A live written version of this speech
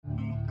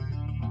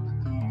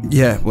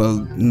Yeah, well,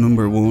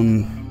 number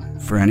one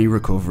for any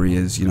recovery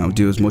is,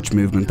 do as much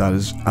movement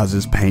as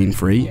is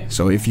pain-free.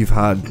 So if you've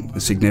had a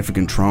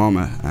significant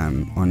trauma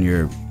on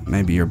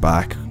maybe your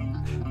back,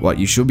 what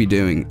you should be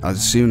doing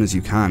as soon as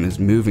you can is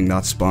moving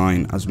that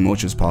spine as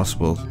much as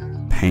possible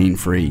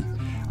pain-free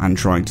and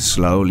trying to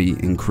slowly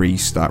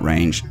increase that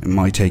range. It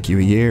might take you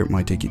a year, it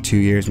might take you 2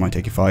 years, it might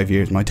take you 5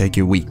 years, it might take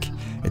you a week.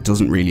 It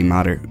doesn't really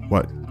matter.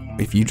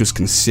 If you just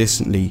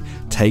consistently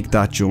take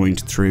that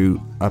joint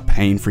through a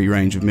pain-free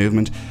range of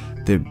movement,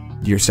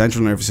 your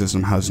central nervous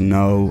system has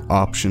no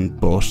option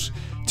but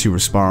to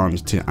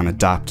respond to and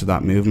adapt to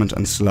that movement,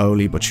 and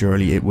slowly but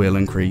surely it will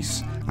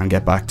increase and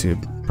get back to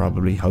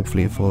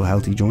hopefully a full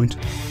healthy joint.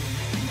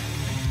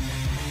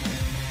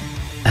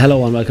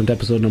 Hello and welcome to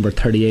episode number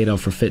 38 of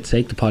For Fit's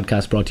Sake, the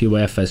podcast brought to you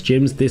by FS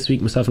Gyms. This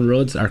week myself and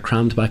Ruds are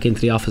crammed back into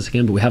the office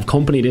again, but we have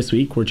company this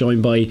week. We're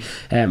joined by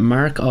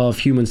Mark of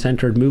Human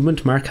Centred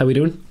Movement. Mark, how are we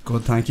doing?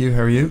 Good, thank you.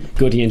 How are you?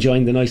 Good. Are you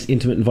enjoying the nice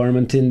intimate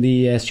environment in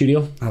the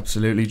studio?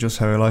 Absolutely, just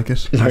how I like it.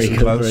 Very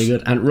good, very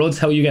good. And Ruds,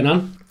 how are you getting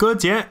on?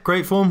 Good, yeah,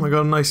 great fun. I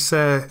got a nice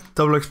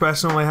double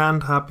espresso in my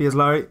hand, happy as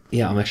Larry.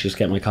 Yeah, I'm actually just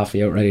getting my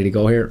coffee out ready to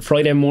go here.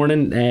 Friday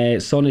morning,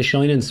 sun is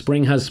shining,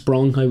 spring has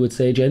sprung, I would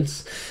say,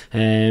 gents.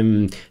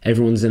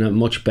 Everyone's in a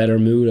much better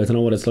mood. I don't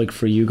know what it's like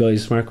for you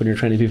guys, Mark, when you're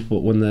training people,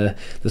 but when the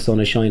sun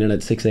is shining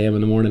at 6 a.m.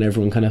 in the morning,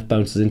 everyone kind of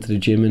bounces into the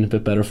gym in a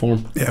bit better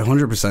form. Yeah,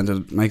 100%.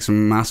 It makes a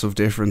massive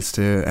difference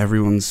to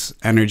everyone's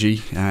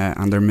energy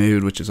and their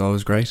mood, which is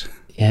always great.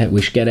 Yeah,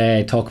 we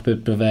should talk a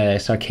bit of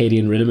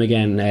circadian rhythm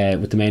again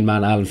with the main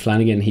man Alan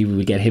Flanagan. We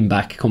would get him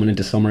back coming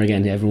into summer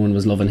again. Everyone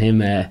was loving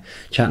him,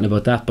 chatting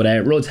about that. But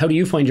Rhodes, how do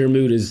you find your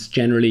mood is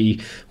generally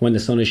when the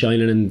sun is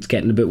shining and it's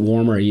getting a bit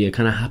warmer? Are you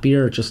kind of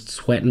happier, just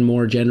sweating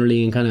more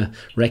generally and kind of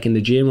wrecking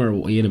the gym, or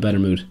are you in a better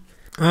mood?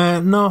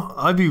 No,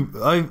 I'm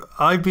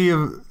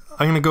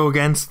going to go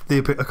against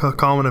the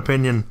common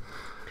opinion.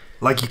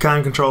 Like, you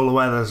can't control the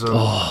weather, so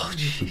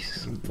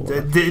jeez,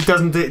 it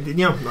doesn't.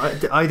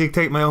 I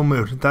dictate my own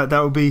mood. That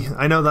would be.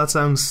 I know that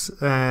sounds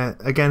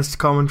against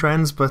common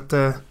trends, but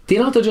do you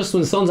not just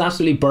when the sun's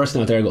absolutely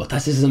bursting out there, go,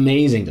 "This is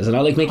amazing"? Does it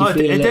not make you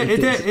feel?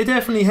 It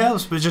definitely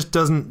helps, but it just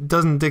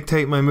doesn't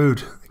dictate my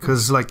mood,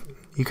 because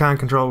you can't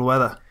control the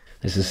weather.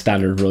 This is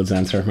standard Rhodes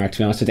answer, Mark, to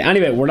be honest with you.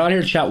 Anyway, we're not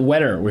here to chat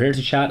weather, we're here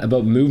to chat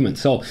about movement.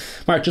 So,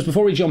 Mark, just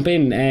before we jump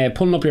in,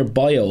 pulling up your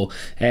bio,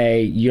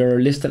 you're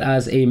listed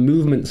as a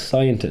movement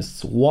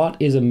scientist. What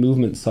is a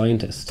movement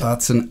scientist?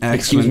 That's an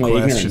excellent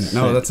question.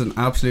 No, that's an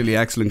absolutely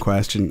excellent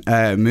question.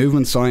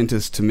 Movement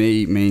scientist to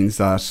me means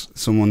that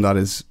someone that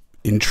is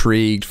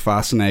intrigued,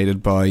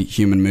 fascinated by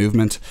human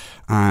movement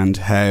and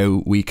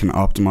how we can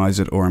optimize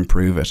it or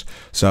improve it.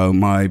 So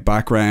my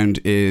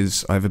background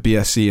is I have a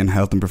BSc in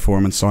Health and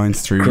Performance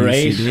Science through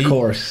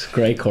UCD.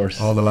 Great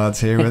course. All the lads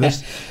here with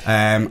us.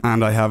 And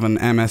I have an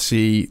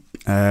MSc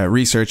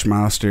research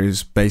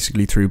masters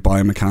basically through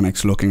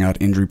biomechanics, looking at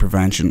injury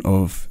prevention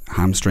of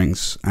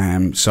hamstrings.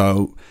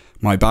 So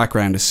my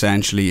background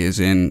essentially is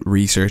in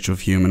research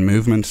of human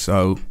movement.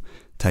 So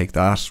take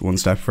that one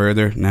step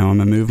further. Now I'm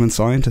a movement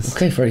scientist.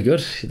 Okay, very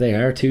good. They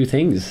are two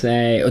things.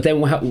 Then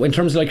in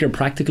terms of your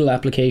practical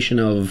application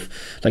of,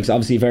 it's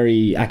obviously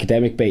very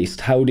academic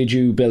based, how did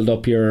you build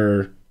up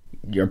your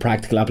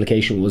practical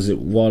application? Was it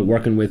while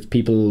working with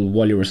people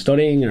while you were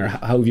studying, or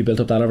how have you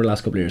built up that over the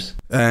last couple of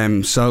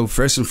years? So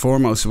first and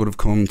foremost, it would have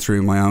come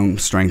through my own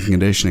strength and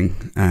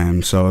conditioning.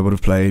 So I would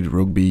have played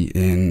rugby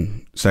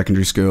in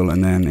secondary school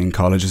and then in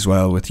college as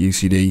well with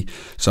UCD.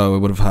 So I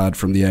would have had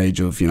from the age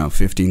of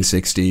 15,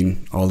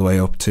 16 all the way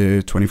up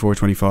to 24,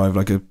 25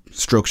 like a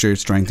structured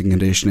strength and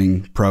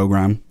conditioning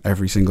program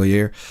every single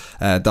year.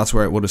 That's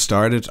where it would have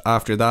started.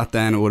 After that,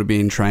 then it would have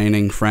been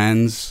training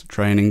friends,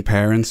 training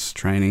parents,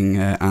 training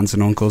aunts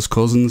and uncles,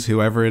 cousins,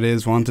 whoever it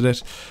is wanted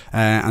it.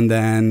 And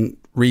then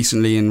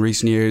recently, in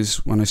recent years,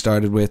 when I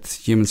started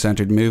with Human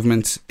Centred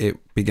Movement, it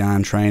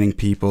began training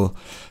people.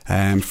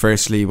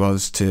 Firstly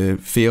was to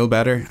feel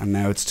better, and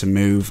now it's to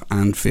move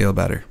and feel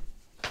better.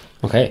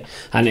 Okay,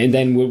 and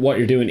then what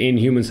you're doing in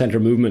Human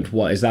Centred Movement,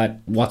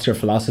 what's your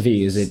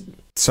philosophy? Is it?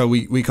 So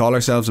we call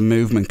ourselves a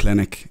movement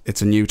clinic.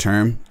 It's a new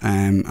term,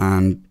 and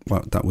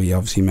that we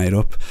obviously made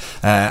up.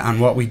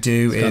 And what we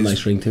do it's got a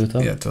nice ring to it,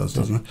 though. Yeah, it does,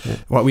 doesn't it? Yeah.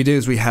 What we do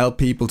is we help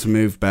people to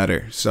move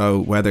better. So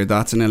whether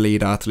that's an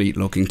elite athlete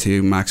looking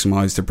to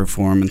maximise their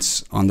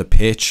performance on the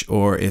pitch,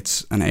 or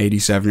it's an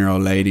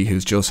 87-year-old lady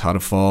who's just had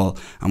a fall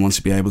and wants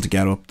to be able to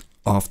get up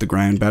off the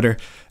ground better,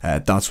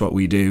 that's what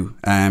we do.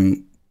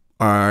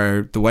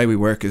 The way we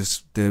work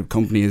is, the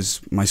company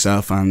is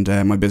myself and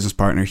my business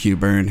partner Hugh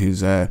Byrne,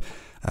 who's a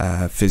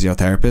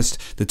physiotherapist.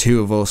 The two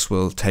of us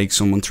will take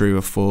someone through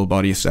a full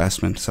body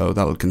assessment. So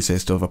that will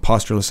consist of a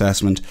postural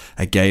assessment,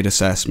 a gait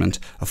assessment,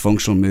 a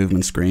functional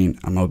movement screen,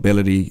 a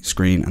mobility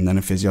screen, and then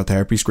a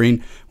physiotherapy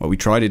screen. What we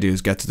try to do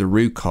is get to the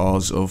root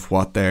cause of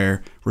what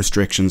their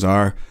restrictions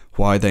are,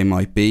 why they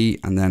might be,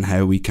 and then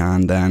how we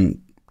can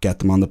then get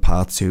them on the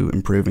path to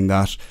improving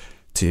that,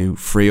 to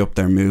free up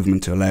their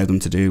movement, to allow them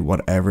to do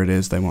whatever it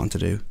is they want to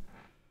do.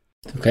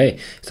 Okay,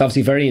 it's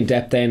obviously very in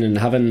depth then, and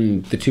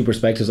having the two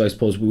perspectives, I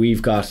suppose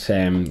we've got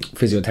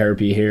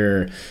physiotherapy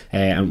here,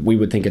 and we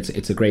would think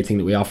it's a great thing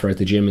that we offer at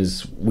the gym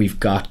is we've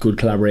got good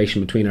collaboration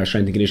between our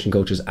strength and conditioning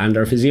coaches and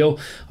our physio.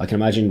 I can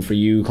imagine for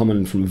you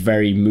coming from a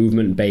very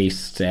movement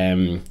based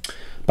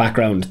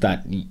background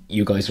that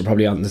you guys are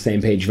probably on the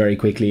same page very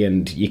quickly,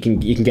 and you can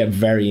get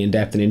very in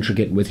depth and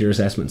intricate with your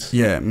assessments.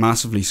 Yeah,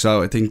 massively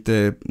so. I think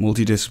the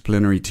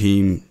multidisciplinary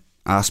team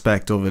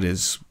aspect of it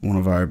is one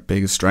of our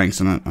biggest strengths,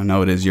 and I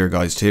know it is your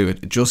guys too.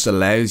 It just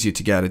allows you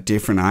to get a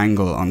different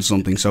angle on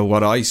something. So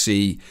what I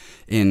see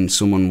in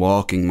someone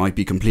walking might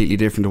be completely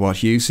different to what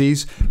Hugh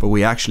sees, but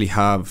we actually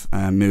have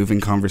a moving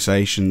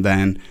conversation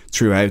then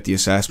throughout the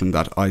assessment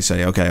that I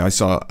say, okay, I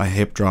saw a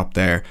hip drop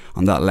there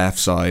on that left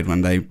side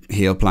when they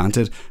heel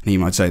planted, and he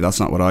might say that's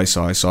not what I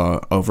saw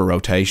over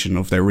rotation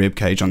of their rib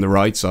cage on the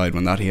right side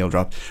when that heel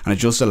dropped. And it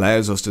just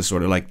allows us to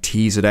sort of like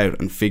tease it out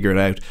and figure it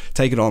out,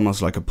 take it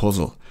almost like a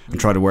puzzle and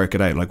try to work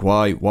it out. Like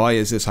why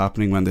is this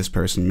happening when this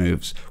person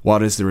moves?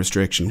 What is the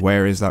restriction?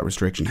 Where is that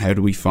restriction? How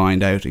do we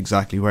find out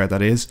exactly where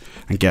that is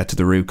and get to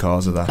the root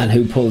cause of that? And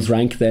who pulls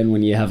rank then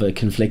when you have a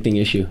conflicting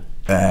issue?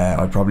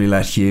 I'd probably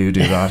let Hugh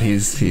do that.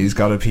 He's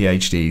got a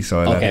PhD,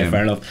 so I let him.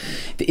 Fair enough.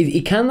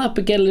 It can that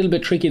get a little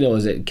bit tricky though?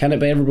 Can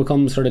it ever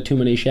become sort of too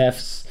many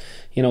chefs?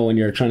 You know, when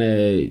you're trying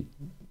to,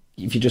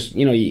 if you just,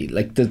 you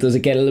know, does it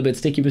get a little bit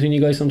sticky between you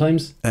guys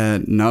sometimes?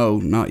 No,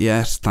 not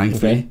yet,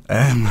 thankfully. Okay.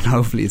 And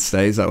hopefully it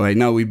stays that way.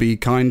 No,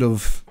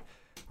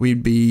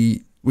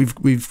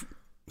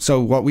 so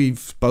what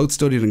we've both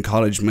studied in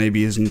college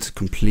maybe isn't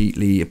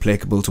completely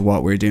applicable to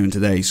what we're doing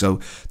today. So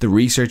the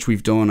research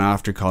we've done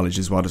after college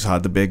is what has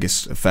had the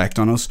biggest effect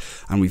on us,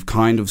 and we've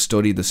kind of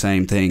studied the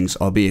same things,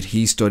 albeit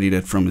he studied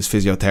it from his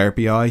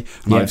physiotherapy eye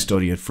and I've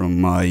studied it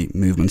from my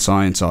movement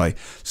science eye.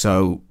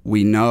 So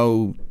we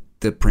know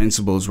the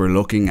principles we're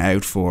looking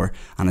out for,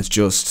 and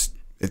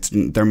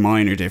they're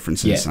minor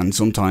differences, and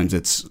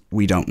sometimes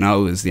we don't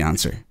know is the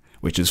answer,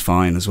 which is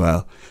fine as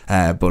well,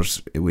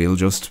 but we'll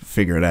just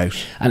figure it out.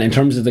 And in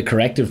terms of the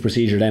corrective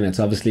procedure then, it's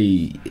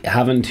obviously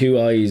having two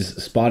eyes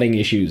spotting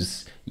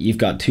issues. You've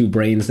got two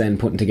brains then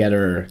putting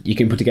together, you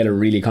can put together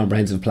really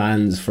comprehensive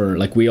plans for,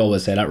 like we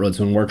always say that, Ruds,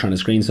 when we're trying to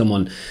screen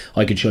someone,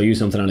 I could show you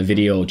something on a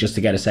video just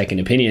to get a second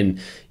opinion.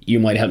 You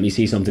might help me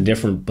see something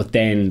different, but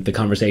then the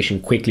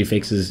conversation quickly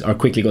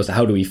goes to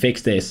how do we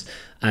fix this?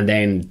 And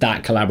then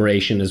that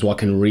collaboration is what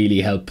can really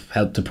help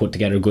to put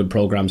together good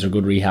programs or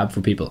good rehab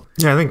for people.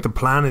 Yeah, I think the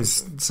plan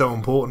is so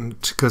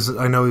important, because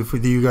I know if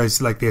with you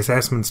guys, like the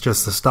assessment's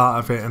just the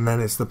start of it, and then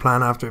it's the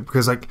plan after it.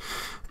 Because like,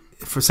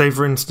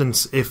 for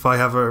instance, if I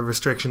have a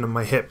restriction in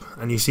my hip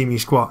and you see me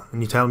squat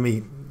and you tell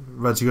me,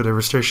 Reds, you got a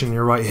restriction in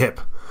your right hip,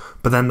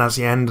 but then that's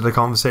the end of the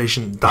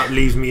conversation, that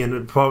leaves me in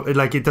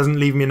it doesn't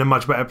leave me in a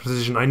much better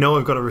position. I know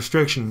I've got a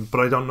restriction, but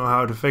I don't know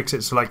how to fix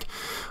it. So like,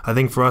 I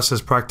think for us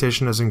as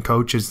practitioners and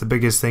coaches, the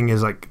biggest thing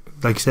is like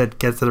you said,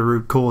 get to the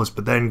root cause,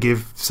 but then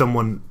give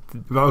someone,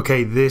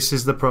 okay, this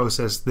is the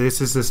process,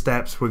 this is the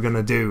steps we're going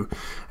to do,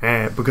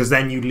 because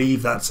then you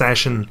leave that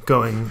session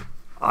going,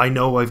 I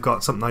know I've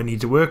got something I need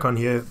to work on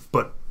here,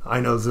 but I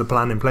know there's a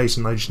plan in place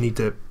and I just need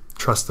to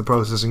trust the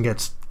process and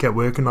get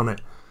working on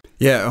it.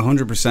 Yeah,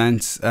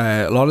 100%.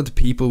 A lot of the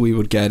people we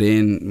would get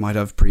in might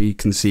have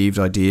preconceived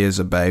ideas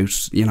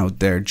about, you know,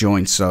 their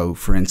joints. So,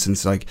 for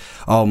instance, like,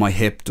 oh, my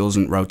hip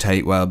doesn't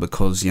rotate well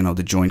because, you know,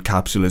 the joint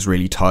capsule is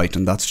really tight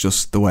and that's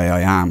just the way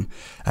I am.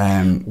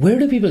 Where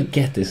do people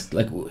get this?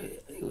 Like,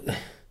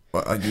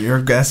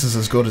 your guess is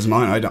as good as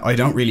mine. I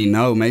don't really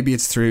know. Maybe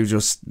it's through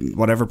just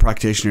whatever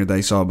practitioner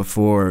they saw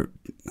before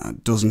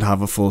doesn't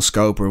have a full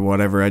scope, or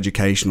whatever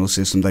educational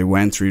system they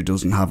went through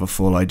doesn't have a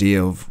full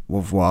idea of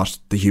what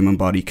the human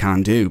body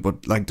can do.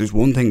 But like, there's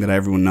one thing that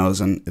everyone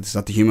knows, and it's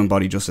that the human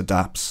body just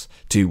adapts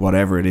to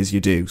whatever it is you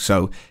do.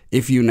 So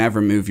if you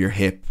never move your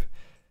hip,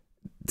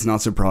 it's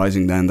not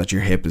surprising then that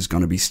your hip is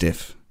going to be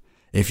stiff.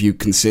 If you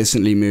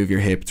consistently move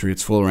your hip through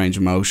its full range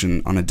of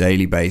motion on a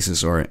daily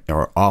basis or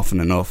often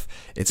enough,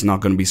 it's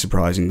not going to be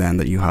surprising then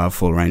that you have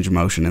full range of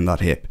motion in that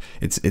hip.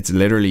 It's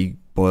literally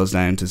boils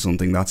down to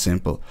something that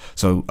simple.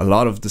 So a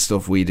lot of the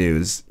stuff we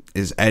do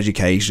is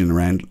education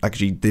around,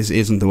 actually, this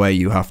isn't the way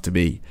you have to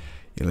be.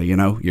 You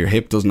know, your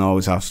hip doesn't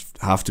always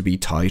have to be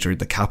tight, or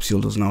the capsule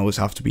doesn't always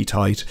have to be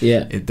tight.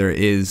 Yeah,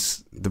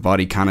 the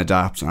body can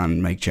adapt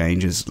and make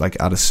changes, like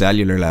at a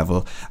cellular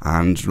level,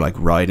 and like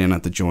right in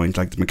at the joint,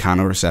 like the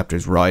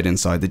mechanoreceptors right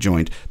inside the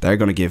joint. They're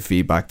going to give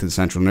feedback to the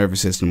central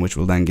nervous system, which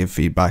will then give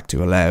feedback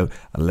to allow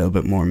a little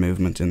bit more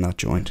movement in that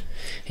joint.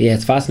 Yeah,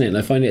 it's fascinating.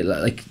 I find it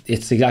like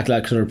it's exactly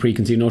like sort of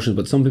preconceived notions,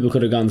 but some people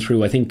could have gone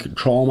through, I think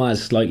trauma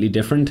is slightly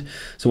different.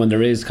 So when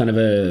there is kind of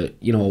a,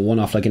 you know, a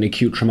one-off, like an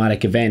acute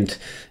traumatic event,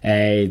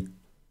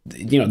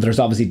 there's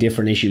obviously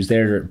different issues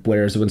there,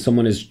 whereas when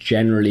someone is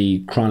generally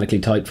chronically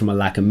tight from a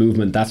lack of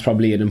movement, that's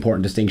probably an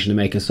important distinction to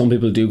make, because some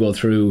people do go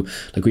through,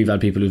 like we've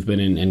had people who've been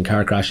in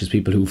car crashes,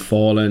 people who've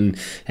fallen,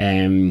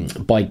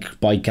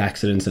 bike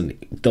accidents, and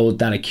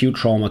that acute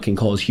trauma can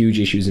cause huge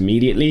issues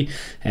immediately,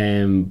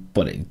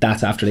 but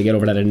that's after they get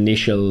over that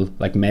initial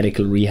like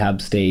medical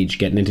rehab stage.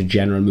 Getting into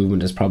general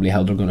movement is probably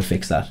how they're going to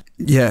fix that.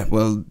 Yeah,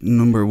 well,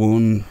 number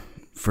one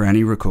for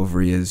any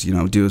recovery is,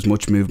 do as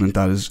much movement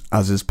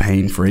as is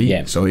pain free.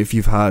 Yeah. So if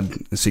you've had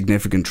a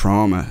significant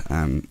trauma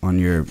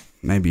on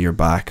maybe your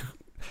back,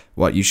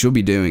 what you should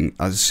be doing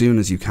as soon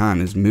as you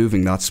can is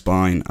moving that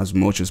spine as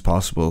much as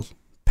possible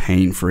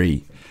pain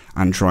free,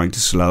 and trying to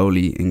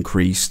slowly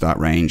increase that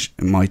range.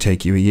 It might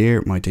take you a year,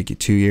 it might take you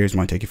 2 years, it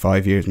might take you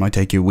 5 years, it might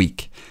take you a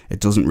week. It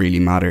doesn't really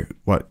matter.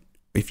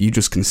 If you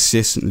just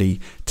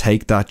consistently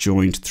take that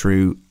joint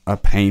through a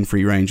pain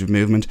free range of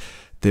movement,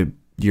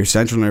 your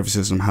central nervous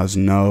system has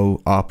no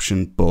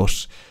option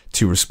but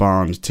to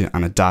respond to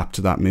and adapt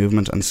to that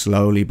movement, and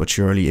slowly but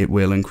surely it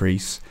will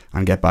increase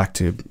and get back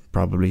to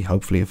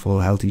hopefully a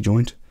full healthy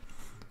joint.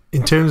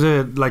 In terms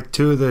of like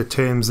two of the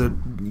terms that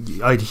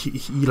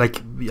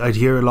I'd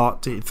hear a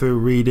lot through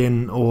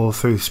reading or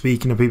through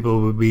speaking to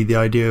people would be the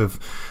idea of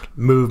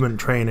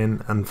movement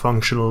training and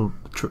functional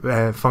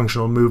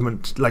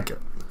movement. Like,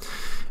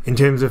 in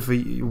terms of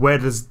where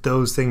does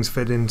those things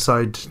fit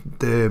inside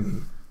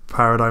the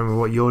paradigm of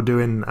what you're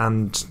doing,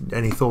 and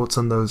any thoughts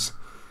on those?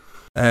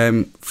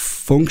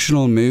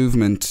 Functional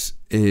movement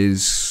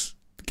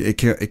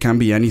it can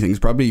be anything. It's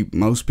probably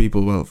most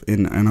people, well,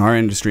 in our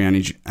industry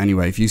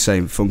anyway, if you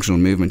say functional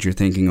movement, you're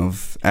thinking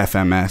of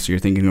FMS, you're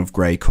thinking of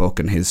Gray Cook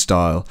and his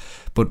style.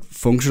 But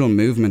functional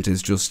movement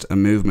is just a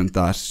movement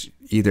that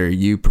either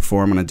you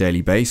perform on a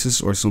daily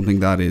basis or something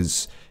that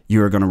is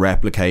you're going to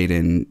replicate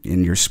in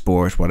your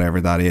sport,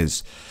 whatever that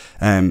is.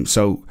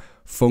 So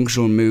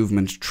functional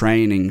movement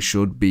training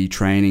should be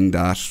training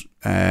that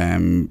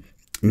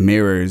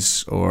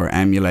mirrors or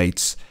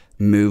emulates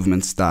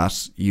movements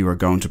that you are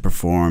going to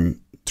perform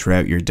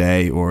throughout your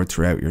day or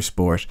throughout your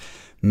sport.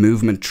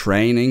 Movement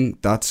training,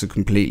 that's a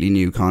completely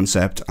new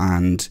concept,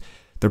 and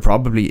there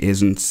probably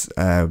isn't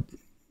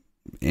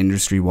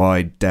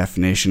industry-wide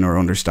definition or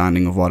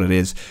understanding of what it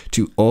is.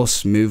 To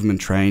us, movement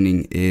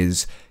training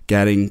is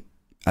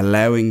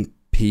allowing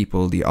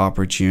people the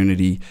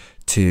opportunity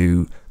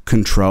to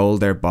control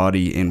their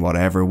body in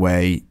whatever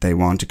way they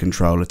want to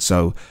control it.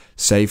 So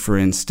say for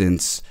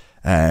instance,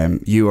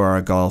 you are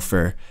a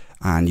golfer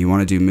and you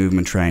want to do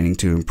movement training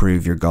to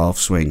improve your golf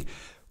swing.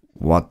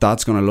 What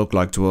that's going to look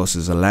like to us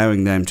is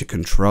allowing them to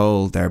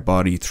control their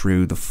body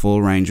through the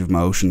full range of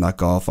motion that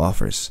golf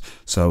offers.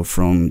 So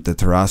from the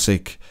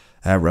thoracic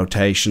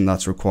rotation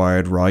that's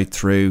required right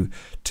through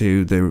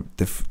to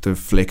the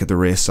flick of the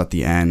wrist at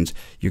the end.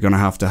 You're going to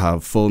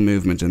have full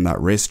movement in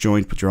that wrist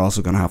joint, but you're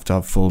also going to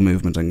have full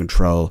movement and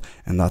control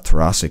in that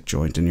thoracic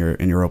joint in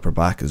your upper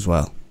back as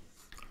well.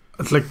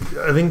 It's like,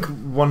 I think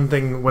one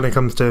thing when it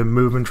comes to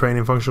movement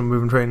training, functional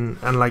movement training,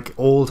 and like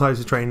all types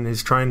of training,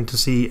 is trying to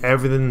see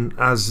everything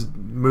as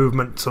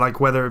movement. So like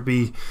whether it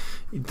be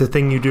the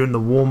thing you do in the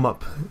warm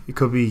up, it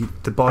could be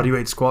the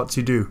bodyweight squats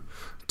you do,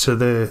 to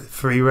the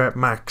 3 rep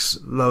max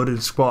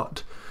loaded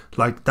squat.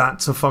 Like,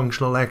 that's a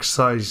functional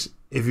exercise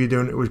if you're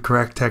doing it with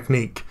correct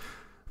technique.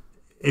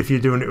 If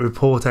you're doing it with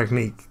poor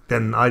technique,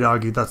 then I'd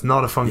argue that's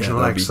not a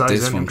functional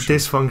exercise.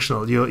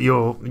 Dysfunctional.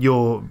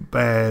 You're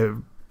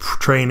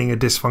training a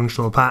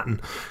dysfunctional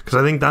pattern.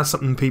 Because I think that's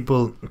something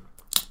people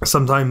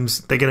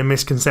sometimes they get a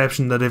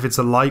misconception that if it's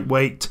a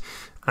lightweight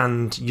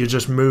and you're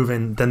just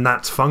moving, then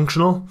that's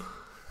functional.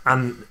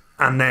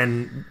 And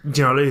then,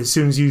 as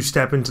soon as you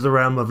step into the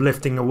realm of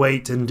lifting a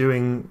weight and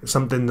doing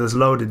something that's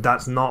loaded,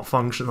 that's not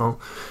functional.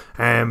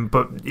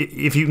 But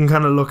if you can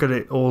kind of look at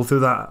it all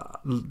through that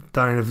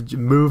kind of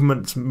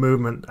movement,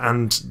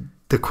 and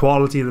the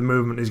quality of the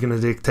movement is going to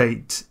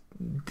dictate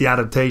the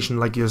adaptation,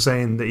 like you're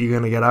saying, that you're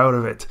going to get out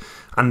of it.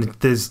 And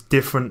there's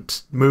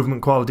different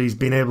movement qualities,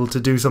 being able to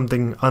do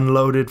something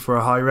unloaded for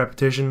a high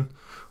repetition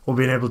or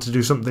being able to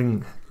do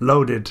something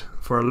loaded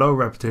for a low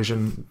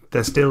repetition.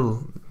 There's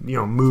still,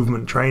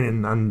 movement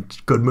training, and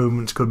good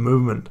movement's good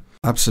movement.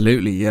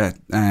 Absolutely, yeah.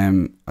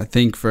 I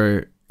think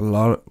for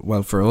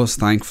us,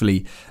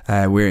 thankfully,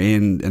 we're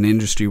in an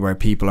industry where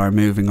people are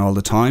moving all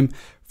the time.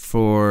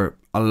 For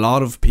a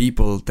lot of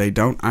people, they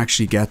don't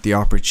actually get the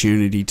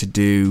opportunity to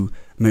do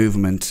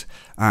movement.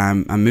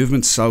 And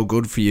movement's so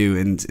good for you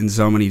in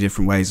so many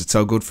different ways. It's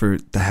so good for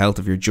the health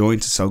of your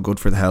joints. It's so good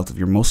for the health of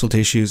your muscle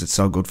tissues. It's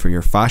so good for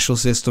your fascial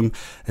system.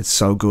 It's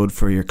so good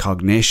for your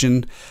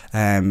cognition.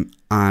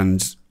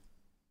 And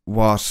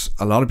what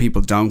a lot of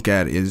people don't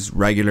get is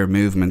regular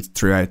movement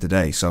throughout the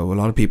day. So a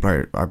lot of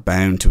people are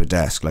bound to a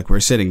desk. Like, we're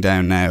sitting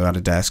down now at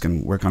a desk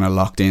and we're kind of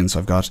locked in. So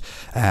I've got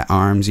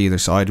arms either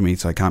side of me,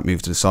 so I can't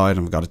move to the side,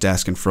 and I've got a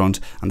desk in front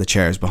and the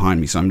chairs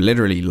behind me. So I'm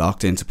literally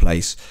locked into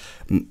place.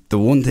 The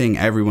one thing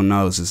everyone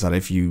knows is that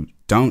if you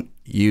don't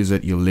use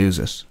it, you'll lose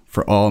it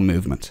for all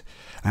movement.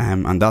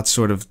 And that's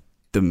sort of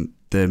the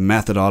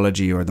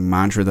methodology or the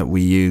mantra that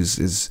we use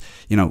is,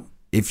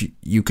 if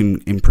you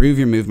can improve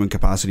your movement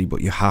capacity,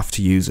 but you have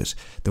to use it.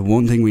 The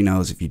one thing we know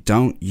is if you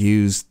don't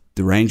use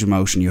the range of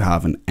motion you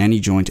have in any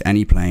joint,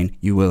 any plane,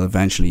 you will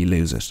eventually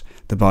lose it.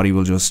 The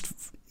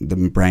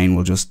brain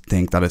will just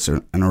think that it's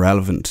an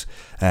irrelevant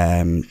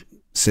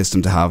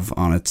system to have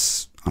on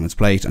its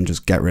plate and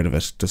just get rid of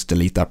it. Just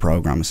delete that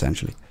program,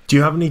 essentially. Do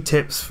you have any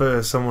tips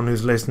for someone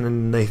who's listening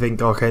and they think,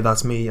 okay,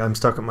 that's me, I'm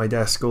stuck at my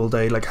desk all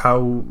day? Like,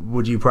 how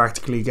would you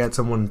practically get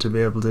someone to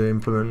be able to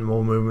implement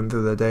more movement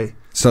through their day?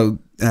 So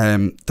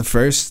the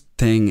first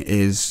thing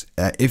is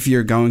if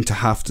you're going to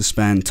have to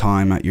spend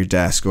time at your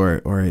desk,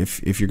 or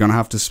if you're going to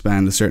have to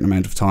spend a certain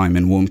amount of time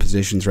in one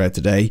position throughout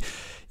the day,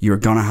 you're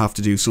going to have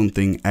to do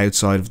something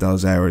outside of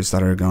those hours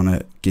that are going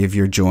to give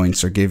your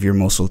joints or give your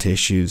muscle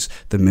tissues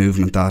the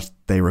movement that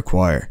they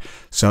require.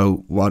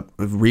 So a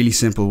really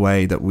simple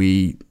way that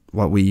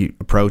what we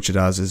approach it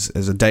as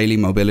is a daily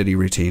mobility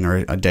routine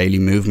or a daily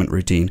movement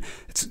routine.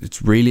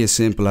 It's really as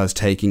simple as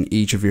taking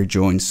each of your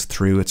joints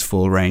through its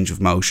full range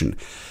of motion.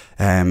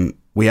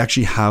 We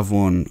actually have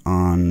one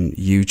on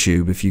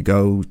YouTube. If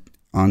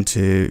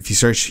you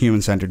search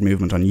human-centered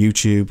movement on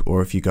YouTube,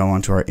 or if you go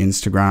onto our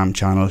Instagram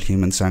channel,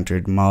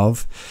 human-centered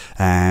mov,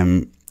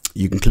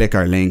 you can click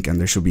our link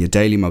and there should be a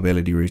daily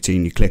mobility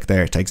routine. You click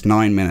there, it takes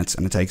 9 minutes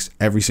and it takes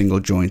every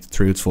single joint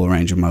through its full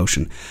range of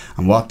motion.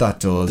 And what that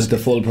does, the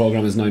full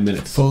program is 9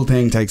 minutes. Full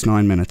thing takes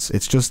 9 minutes.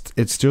 It's just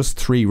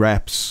 3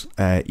 reps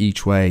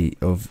each way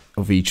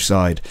of each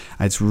side.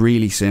 It's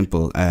really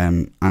simple,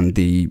 and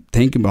the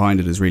thinking behind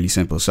it is really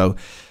simple. So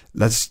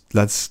let's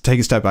take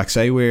a step back.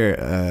 Say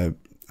we're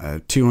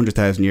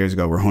 200,000 years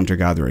ago, we're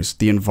hunter-gatherers.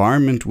 The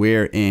environment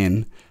we're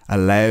in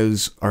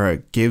allows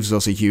or gives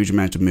us a huge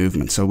amount of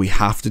movement, so we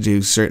have to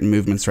do certain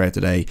movements throughout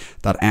the day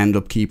that end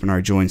up keeping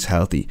our joints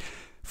healthy.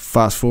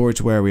 Fast forward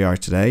to where we are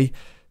today,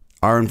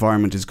 our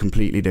environment is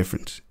completely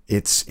different.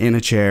 It's in a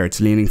chair, it's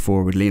leaning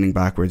forward, leaning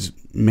backwards,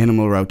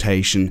 minimal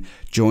rotation,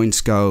 joints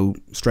go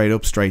straight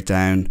up, straight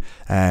down,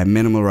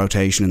 minimal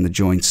rotation in the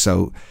joints.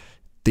 So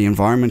the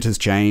environment has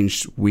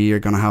changed. We are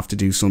going to have to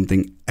do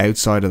something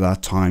outside of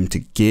that time to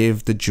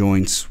give the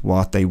joints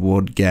what they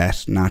would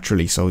get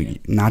naturally. So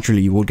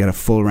naturally you would get a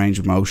full range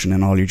of motion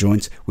in all your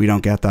joints. We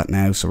don't get that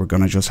now, so we're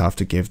going to just have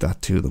to give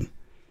that to them.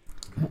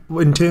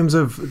 In terms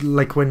of,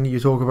 like, when you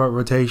talk about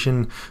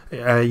rotation,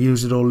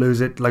 use it or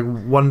lose it, like,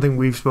 one thing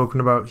we've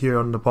spoken about here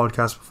on the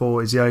podcast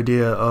before is the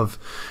idea of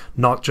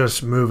not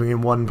just moving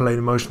in one plane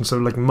of motion. So,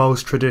 like,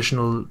 most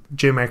traditional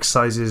gym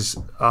exercises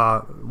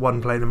are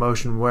one plane of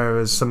motion,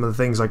 whereas some of the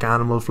things like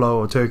animal flow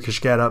or Turkish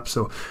get-ups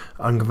or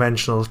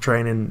unconventional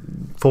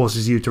training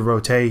forces you to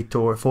rotate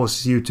or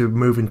forces you to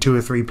move in 2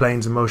 or 3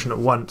 planes of motion at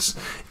once.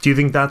 Do you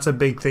think that's a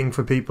big thing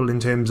for people in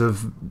terms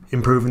of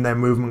improving their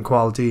movement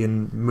quality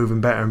and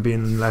moving better and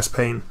being in less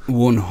pain?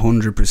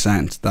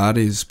 100%. That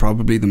is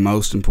probably the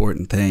most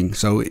important thing.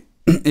 So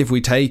if we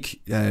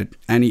take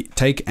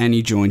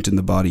any joint in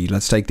the body,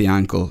 let's take the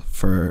ankle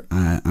for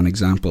an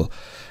example.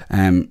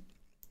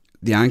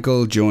 The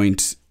ankle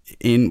joint,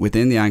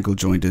 within the ankle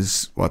joint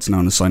is what's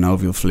known as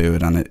synovial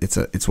fluid, and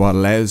it's what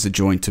allows the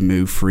joint to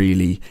move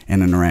freely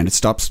in and around. It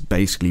stops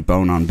basically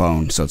bone on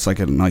bone, so it's like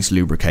a nice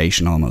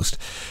lubrication almost.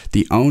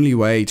 The only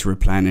way to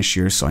replenish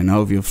your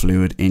synovial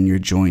fluid in your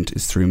joint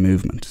is through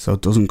movement, so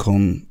it doesn't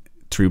come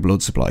through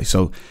blood supply.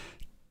 So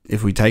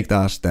if we take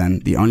that, then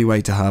the only way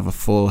to have a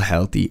full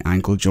healthy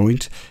ankle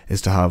joint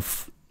is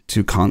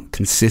to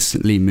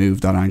consistently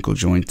move that ankle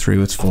joint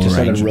through its full range of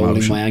motion. Just started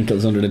rolling my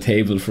ankles under the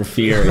table for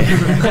fear.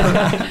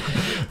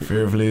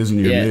 Fear of losing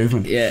your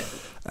movement. Yeah.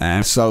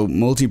 So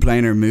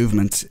multiplanar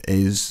movement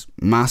is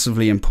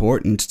massively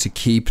important to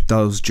keep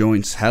those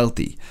joints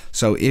healthy.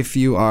 So if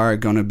you are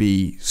going to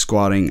be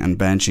squatting and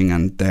benching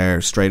and they're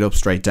straight up,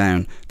 straight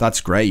down, that's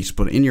great.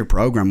 But in your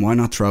program, why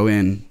not throw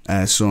in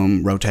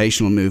some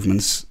rotational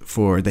movements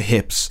for the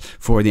hips,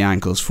 for the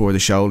ankles, for the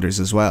shoulders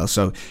as well?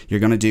 So you're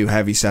going to do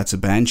heavy sets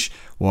of bench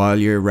while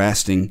you're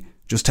resting.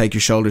 Just take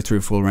your shoulder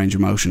through full range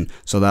of motion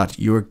so that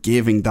you're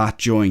giving that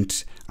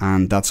joint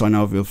and that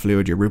synovial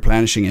fluid, you're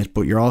replenishing it,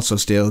 but you're also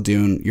still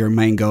doing, your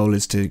main goal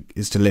is to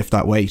lift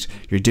that weight.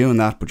 You're doing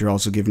that, but you're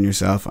also giving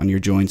yourself and your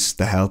joints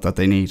the health that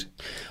they need.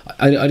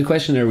 I had a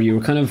question there where you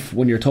were kind of,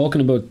 when you're talking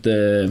about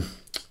the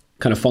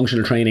kind of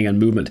functional training and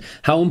movement,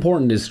 how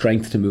important is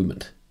strength to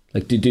movement?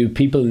 Like, do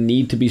people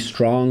need to be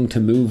strong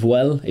to move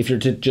well? If you're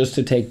just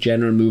to take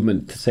general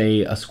movement, to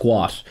say a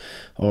squat,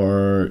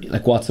 or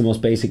like, what's the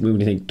most basic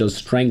movement you think? Does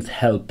strength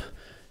help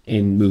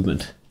in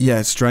movement?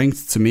 Yeah,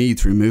 strength to me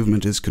through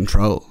movement is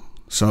control.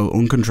 So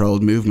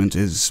uncontrolled movement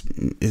is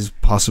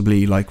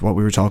possibly like what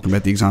we were talking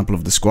about, the example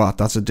of the squat.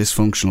 That's a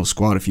dysfunctional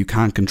squat. If you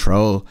can't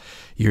control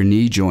your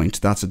knee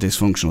joint, that's a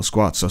dysfunctional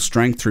squat. So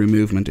strength through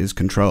movement is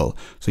control.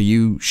 So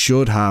you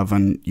should have,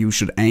 and you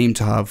should aim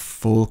to have,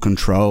 full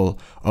control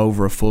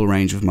over a full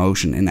range of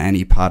motion in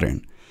any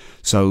pattern.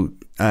 So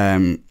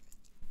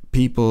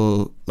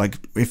people like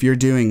if you're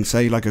doing,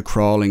 say, like a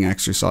crawling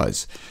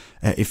exercise,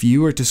 if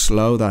you were to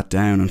slow that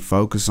down and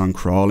focus on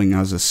crawling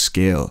as a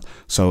skill,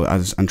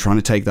 and trying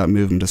to take that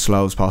movement as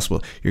slow as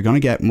possible, you're going to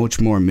get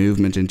much more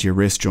movement into your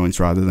wrist joints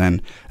rather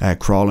than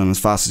crawling as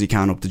fast as you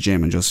can up the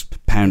gym and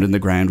just pounding the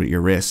ground with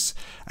your wrists.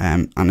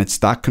 And it's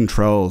that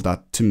control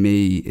that, to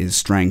me, is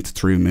strength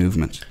through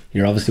movement.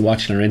 You're obviously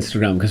watching our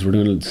Instagram because we're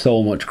doing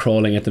so much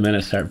crawling at the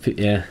minute.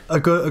 Yeah, a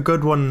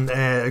good one,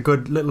 a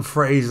good little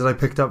phrase that I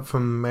picked up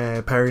from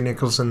Perry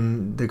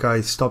Nicholson, the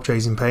guy Stop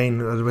Chasing Pain.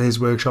 His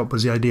workshop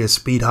was the idea of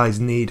speed hides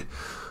need.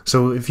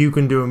 So if you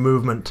can do a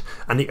movement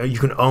and you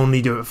can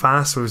only do it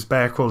fast, whereas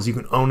bear crawls you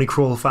can only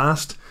crawl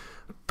fast,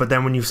 but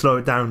then when you slow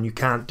it down you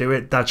can't do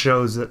it, that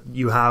shows that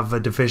you have a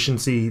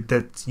deficiency,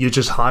 that you're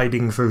just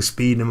hiding through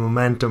speed and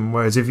momentum.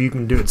 Whereas if you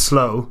can do it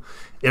slow,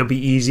 it'll be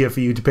easier for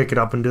you to pick it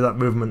up and do that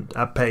movement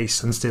at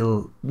pace and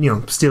still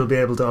be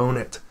able to own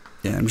it.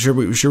 Yeah, I'm sure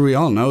we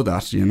all know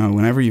that.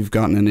 Whenever you've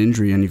gotten an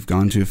injury and you've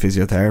gone to a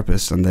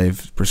physiotherapist and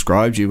they've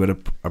prescribed you with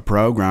a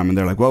program and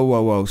they're like,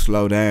 whoa,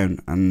 slow down,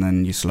 and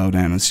then you slow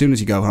down. As soon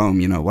as you go home,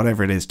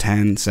 whatever it is,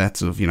 10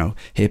 sets of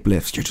hip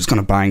lifts, you're just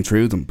going to bang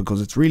through them because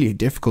it's really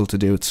difficult to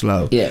do it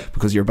slow. Yeah.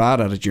 Because you're bad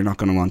at it, you're not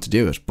going to want to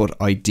do it. But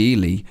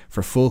ideally,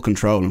 for full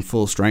control and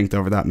full strength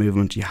over that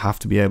movement, you have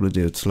to be able to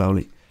do it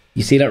slowly.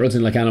 You see that runs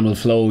in like animal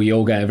flow,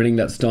 yoga, everything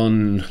that's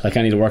done, like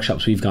any of the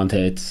workshops we've gone to,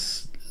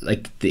 it's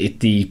like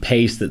the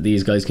pace that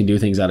these guys can do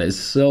things at is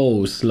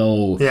so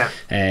slow. Yeah.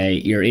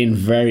 You're in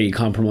very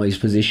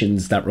compromised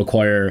positions that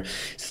require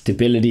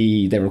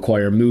stability, they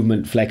require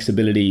movement,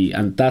 flexibility,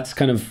 and that's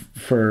kind of,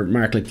 for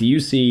Mark, like, do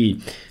you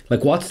see,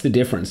 like, what's the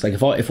difference? Like,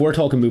 if we're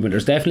talking movement,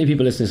 there's definitely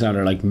people listening to that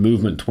are like,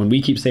 movement. When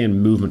we keep saying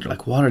movement, they're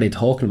like, what are they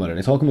talking about? Are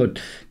they talking about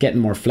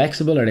getting more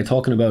flexible? Are they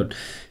talking about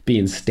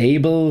being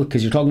stable?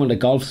 Because you're talking about a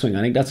golf swing.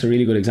 I think that's a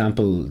really good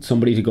example.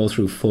 Somebody to go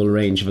through full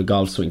range of a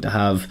golf swing, to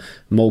have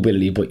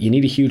mobility, but you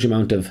need a huge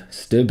amount of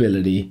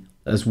stability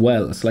as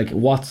well. It's like,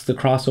 what's the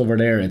crossover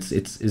there? Is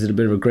it a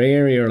bit of a grey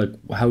area, or like,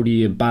 how do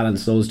you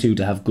balance those two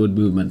to have good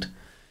movement?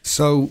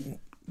 So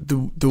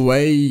the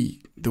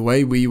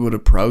way we would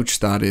approach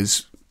that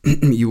is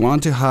you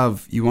want to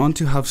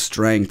have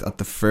strength at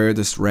the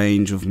furthest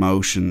range of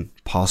motion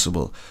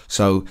possible.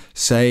 So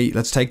say,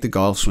 let's take the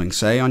golf swing.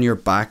 Say on your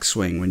back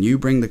swing, when you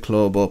bring the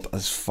club up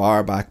as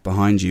far back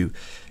behind you,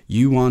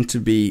 you want to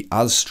be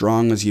as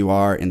strong as you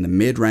are in the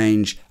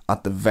mid-range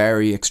at the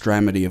very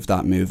extremity of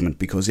that movement,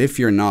 because if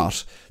you're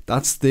not,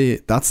 that's the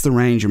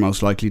range you're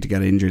most likely to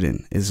get injured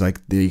in, is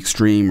like the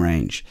extreme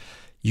range.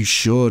 You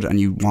should and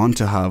you want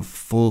to have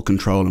full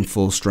control and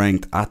full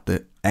strength at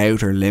the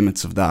outer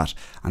limits of that,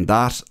 and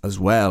that as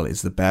well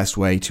is the best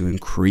way to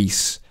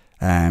increase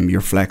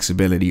your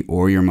flexibility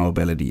or your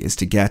mobility, is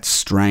to get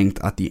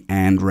strength at the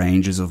end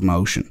ranges of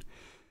motion.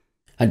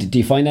 And do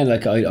you find that,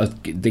 like,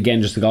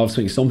 again, just the golf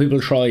swing, some people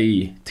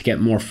try to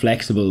get more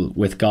flexible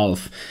with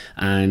golf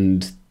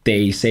and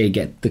they say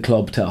get the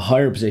club to a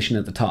higher position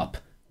at the top,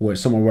 where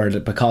somewhere where,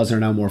 because they're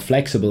now more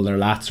flexible, their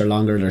lats are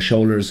longer, their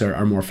shoulders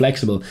are more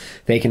flexible,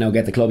 they can now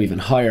get the club even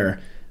higher,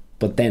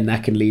 but then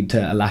that can lead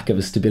to a lack of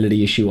a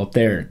stability issue up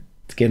there.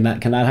 Can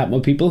that happen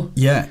with people?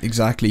 Yeah,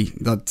 exactly.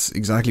 That's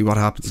exactly what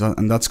happens,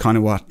 and that's kind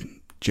of what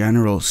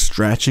general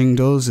stretching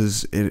does,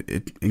 is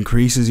it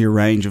increases your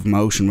range of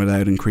motion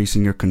without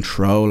increasing your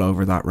control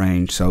over that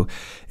range. So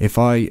if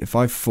I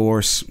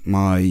force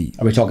my...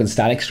 Are we talking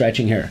static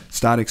stretching here?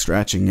 Static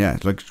stretching, yeah.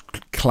 Like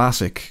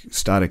classic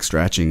static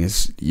stretching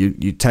is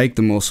you take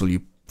the muscle,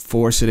 you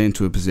force it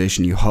into a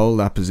position, you hold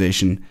that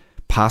position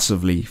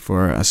passively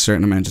for a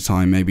certain amount of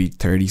time, maybe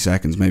 30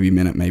 seconds, maybe a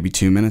minute, maybe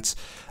 2 minutes,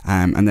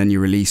 and then you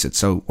release it.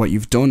 So what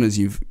you've done is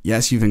you've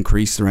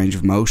increased the range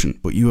of motion,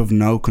 but you have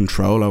no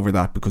control over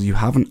that because you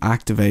haven't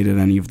activated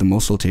any of the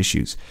muscle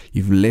tissues.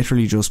 You've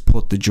literally just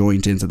put the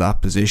joint into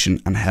that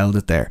position and held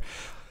it there.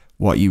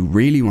 What you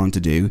really want to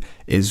do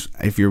is,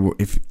 if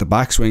the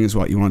backswing is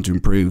what you want to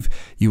improve,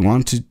 you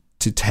want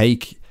to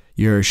take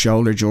your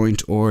shoulder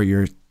joint or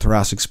your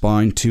thoracic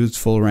spine to its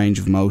full range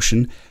of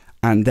motion,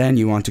 and then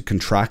you want to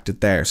contract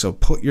it there. So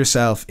put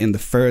yourself in the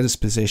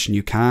furthest position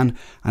you can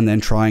and then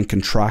try and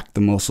contract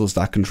the muscles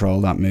that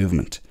control that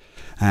movement.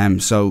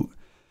 So,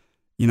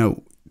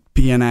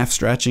 PNF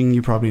stretching,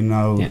 you probably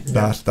know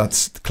that's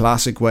the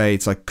classic way.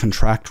 It's like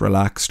contract,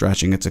 relax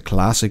stretching. It's a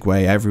classic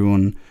way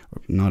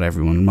not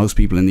everyone, most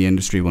people in the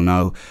industry will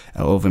know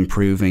of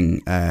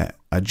improving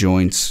a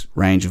joint's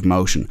range of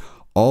motion.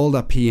 All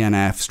that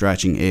PNF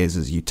stretching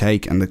is you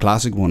take, and the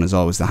classic one is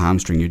always the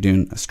hamstring. You're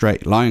doing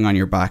lying on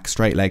your back,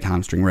 straight leg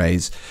hamstring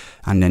raise,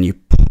 and then you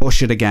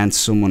push it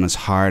against someone as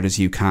hard as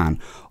you can.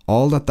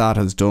 All that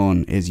has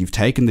done is you've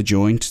taken the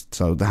joint,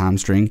 so the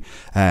hamstring,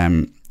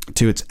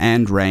 to its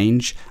end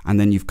range, and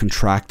then you've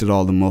contracted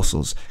all the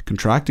muscles.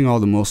 Contracting all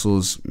the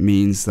muscles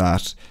means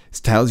that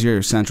it tells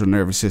your central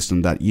nervous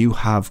system that you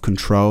have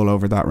control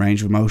over that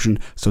range of motion,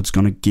 so it's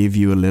going to give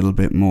you a little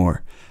bit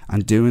more.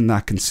 And doing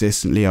that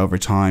consistently over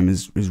time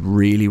is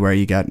really where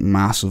you get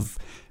massive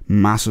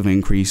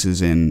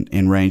increases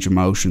in range of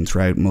motion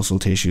throughout muscle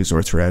tissues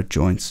or throughout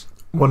joints.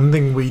 One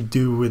thing we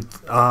do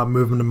with our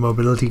movement and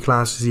mobility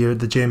classes here at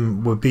the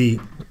gym would be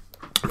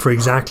for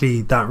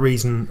exactly that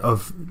reason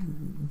of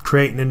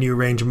creating a new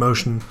range of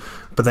motion,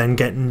 but then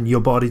getting your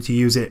body to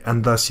use it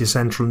and thus your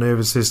central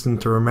nervous system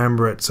to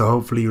remember it. So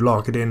hopefully you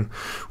lock it in.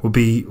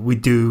 We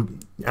do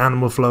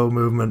animal flow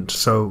movement,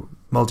 so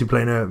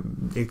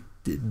multiplanar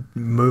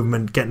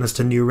movement, getting us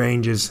to new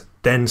ranges,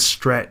 then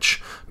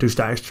stretch, do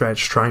static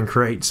stretch, try and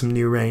create some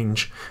new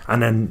range,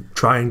 and then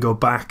try and go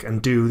back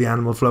and do the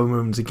animal flow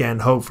movements again,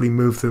 hopefully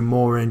move through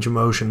more range of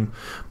motion.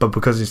 But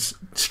because it's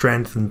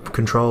strength and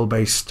control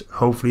based,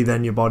 hopefully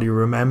then your body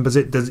remembers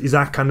it. Is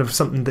that kind of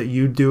something that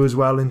you do as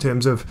well in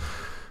terms of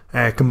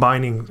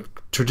combining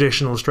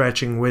traditional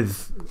stretching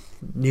with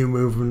new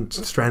movement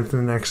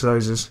strengthening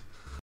exercises?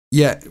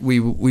 Yeah, we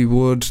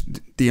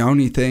would. The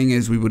only thing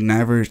is we would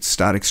never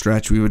static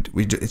stretch. We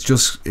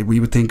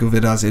would think of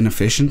it as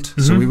inefficient.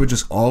 Mm-hmm. So we would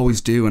just always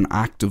do an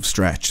active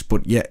stretch.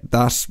 But yeah,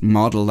 that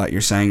model that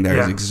you're saying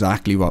there is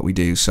exactly what we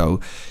do.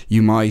 So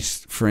you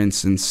might, for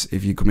instance,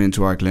 if you come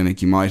into our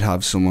clinic, you might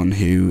have someone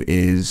who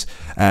is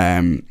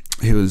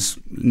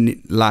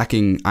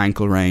lacking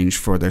ankle range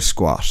for their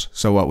squat.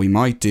 So what we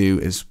might do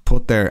is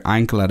put their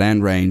ankle at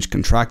end range,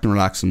 contract and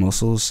relax the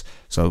muscles,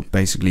 so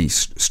basically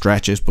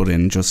stretch it but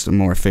in just a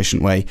more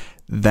efficient way,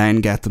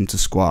 then get them to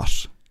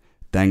squat,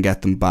 then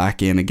get them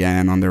back in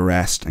again on their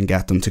rest and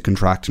get them to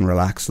contract and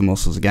relax the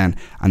muscles again,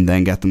 and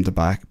then get them to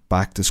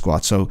back to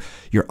squat. So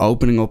you're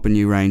opening up a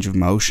new range of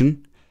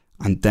motion,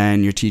 and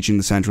then you're teaching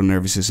the central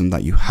nervous system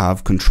that you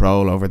have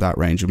control over that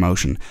range of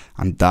motion,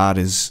 and that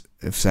is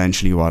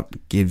essentially what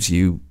gives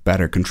you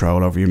better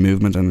control over your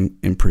movement and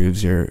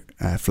improves your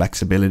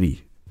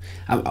flexibility.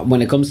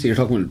 When it comes to, you're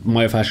talking about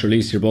myofascial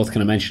release, you're both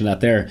kind of mentioned that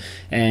there,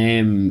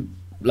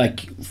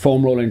 like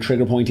foam rolling,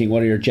 trigger pointing,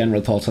 what are your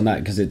general thoughts on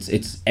that? Because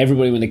it's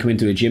everybody when they come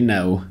into a gym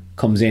now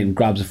comes in,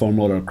 grabs a foam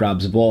roller,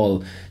 grabs a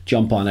ball,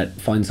 jump on it,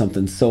 find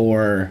something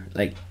sore.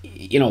 Like,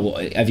 you know,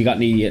 have you got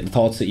any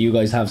thoughts that you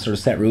guys have sort of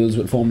set rules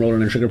with foam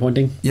rolling and trigger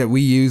pointing? Yeah,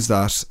 we use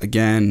that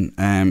again.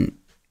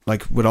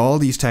 Like with all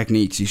these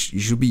techniques, you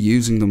should be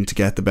using them to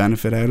get the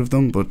benefit out of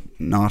them, but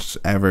not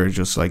ever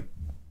just like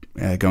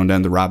going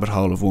down the rabbit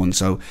hole of one.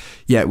 So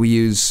yeah, we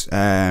use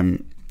the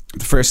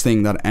first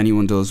thing that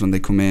anyone does when they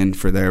come in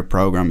for their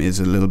program is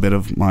a little bit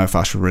of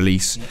myofascial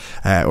release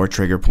or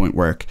trigger point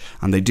work,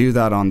 and they do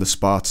that on the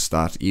spots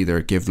that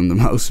either give them the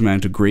most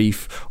amount of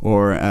grief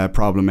or a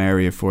problem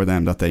area for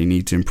them that they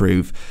need to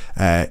improve.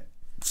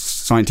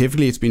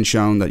 Scientifically, it's been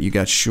shown that you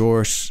get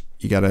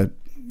a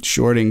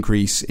short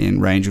increase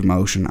in range of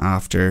motion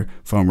after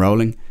foam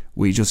rolling.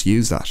 We just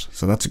use that,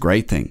 so that's a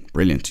great thing.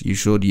 Brilliant, you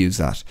should use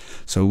that.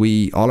 So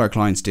all our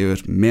clients do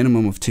it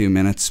minimum of 2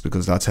 minutes,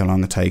 because that's how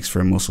long it takes for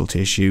a muscle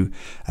tissue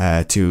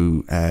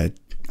to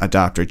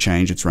adapt or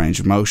change its range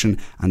of motion,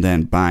 and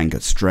then bang,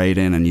 get straight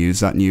in and use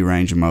that new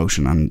range of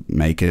motion and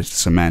make it,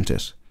 cement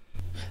it.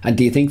 And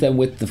do you think then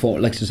with the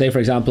foam, like, so say for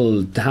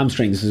example the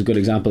hamstrings is a good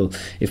example,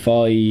 if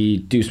I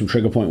do some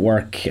trigger point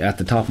work at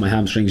the top of my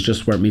hamstrings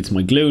just where it meets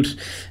my glute,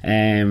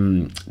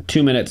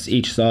 2 minutes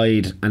each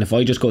side, and if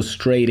I just go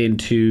straight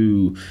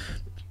into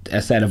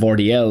a set of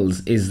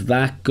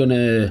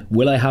RDLs,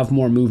 will I have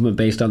more movement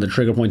based on the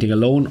trigger pointing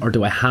alone, or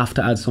do I have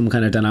to add some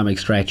kind of dynamic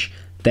stretch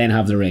then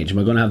have the range? Am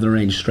I going to have the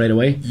range straight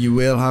away? You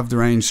will have the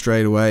range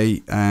straight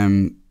away,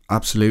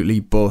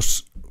 absolutely,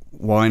 but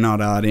why not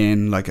add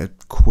in like a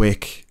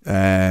quick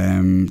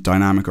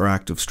dynamic or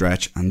active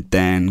stretch and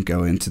then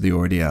go into the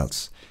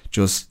RDLs?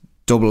 Just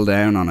double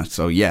down on it.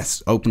 So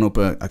yes, open up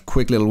a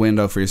quick little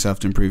window for yourself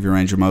to improve your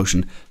range of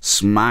motion,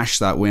 smash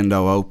that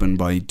window open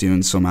by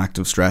doing some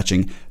active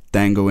stretching,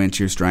 then go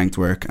into your strength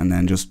work, and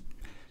then just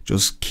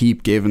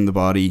keep giving the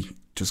body,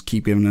 just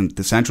keep giving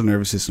the central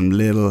nervous system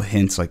little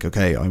hints like,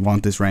 okay, I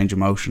want this range of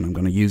motion, I'm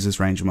going to use this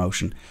range of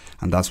motion,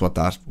 and that's what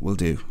that will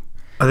do.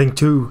 I think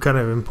two kind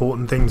of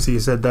important things you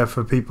said there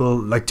for people,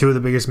 like two of the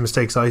biggest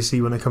mistakes I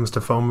see when it comes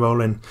to foam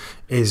rolling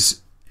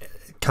is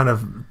kind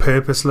of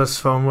purposeless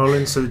foam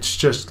rolling. So it's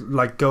just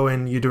like go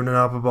in, you're doing an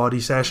upper body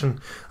session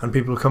and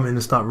people come in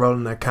and start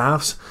rolling their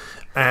calves.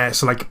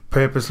 So like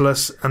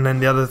purposeless. And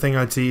then the other thing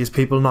I'd see is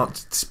people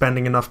not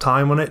spending enough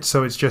time on it,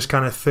 so it's just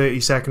kind of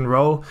 30-second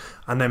roll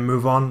and then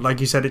move on.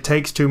 Like you said, it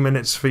takes 2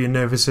 minutes for your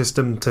nervous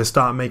system to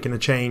start making a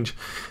change.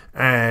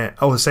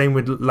 Same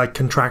with like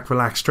contract,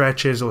 relax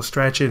stretches or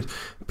stretches.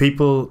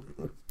 People,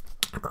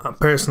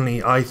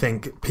 personally, I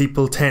think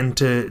people tend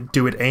to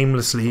do it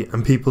aimlessly,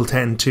 and people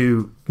tend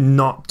to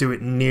not do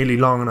it nearly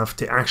long enough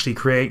to actually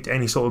create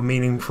any sort of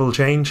meaningful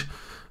change.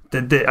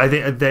 I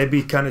think they'd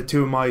be kind of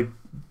two of my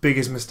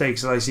biggest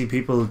mistakes that I see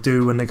people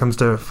do when it comes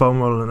to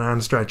foam rolling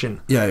and stretching.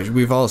 Yeah,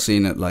 we've all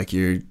seen it. Like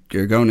you're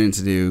going in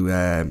to do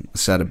a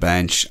set of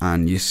bench,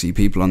 and you see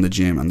people on the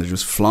gym and they're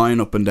just flying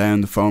up and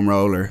down the foam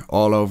roller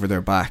all over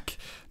their back.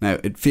 Now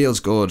it feels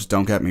good,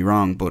 don't get me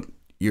wrong, but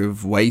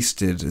you've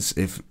wasted,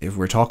 if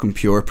we're talking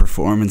pure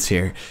performance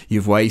here,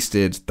 you've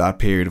wasted that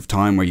period of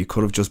time where you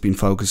could have just been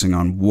focusing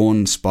on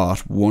one spot,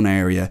 one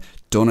area,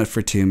 done it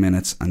for 2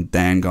 minutes, and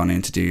then gone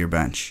in to do your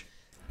bench.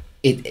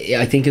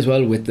 I think as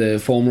well with the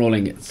foam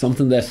rolling, it's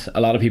something that a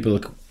lot of people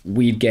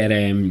we'd get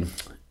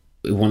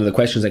one of the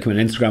questions that came on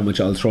Instagram,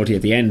 which I'll throw to you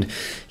at the end,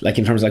 like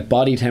in terms of like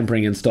body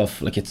tempering and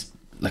stuff, like it's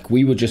like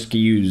we would just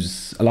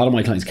use, a lot of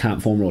my clients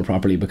can't foam roll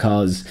properly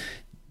because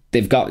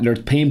there's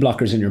pain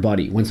blockers in your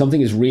body. When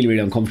something is really,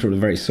 really uncomfortable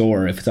and very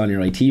sore, if it's on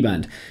your IT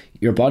band,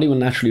 your body will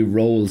naturally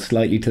roll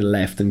slightly to the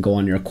left and go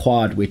on your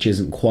quad, which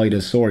isn't quite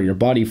as sore. Your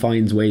body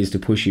finds ways to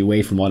push you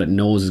away from what it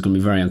knows is going to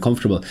be very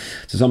uncomfortable.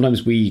 So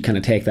sometimes we kind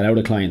of take that out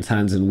of clients'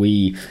 hands and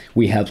we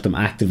help them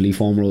actively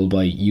foam roll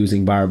by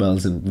using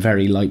barbells and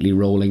very lightly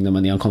rolling them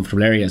in the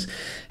uncomfortable areas.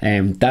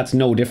 That's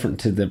no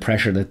different to the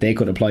pressure that they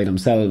could apply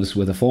themselves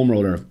with a foam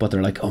roller, but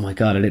they're like, oh my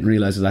God, I didn't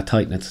realize it was that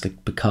tight. And it's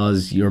like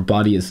because your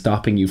body is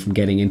stopping you from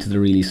getting into the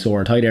really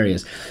sore, tight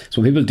areas.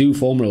 So when people do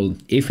foam roll,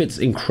 if it's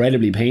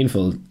incredibly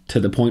painful to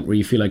the point where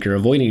you feel like you're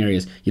avoiding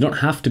areas, you don't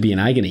have to be in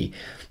agony.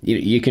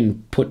 You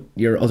can put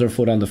your other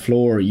foot on the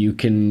floor, you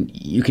can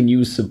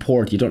use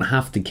support, you don't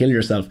have to kill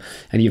yourself,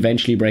 and you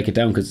eventually break it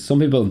down. Because some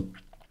people,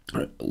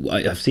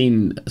 I've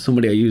seen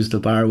somebody I used the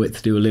bar with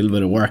to do a little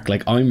bit of work,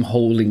 like I'm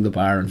holding the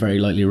bar and very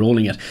lightly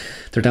rolling it.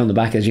 They're down the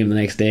back of the gym the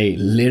next day,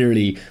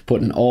 literally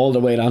putting all the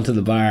weight onto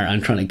the bar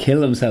and trying to kill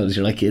themselves.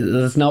 You're like,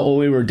 that's not what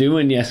we were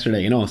doing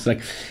yesterday, you know. It's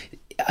like,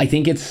 I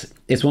think it's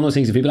one of those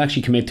things, if people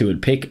actually commit to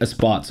it, pick a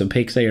spot. So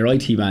pick, say, your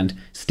IT band,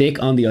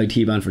 stick on the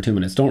IT band for 2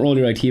 minutes. Don't roll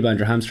your IT band,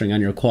 your hamstring,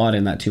 and your quad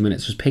in that 2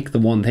 minutes. Just pick the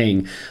one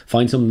thing.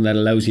 Find something that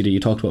allows you to,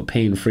 you talked about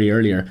pain-free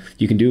earlier.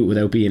 You can do it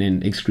without being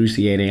in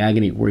excruciating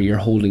agony where you're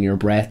holding your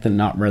breath and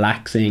not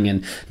relaxing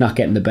and not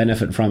getting the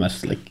benefit from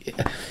it. Like,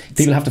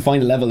 people have to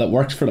find a level that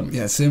works for them.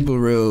 Yeah, simple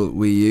rule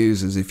we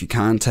use is if you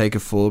can't take a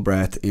full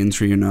breath in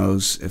through your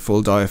nose, a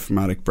full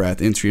diaphragmatic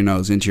breath in through your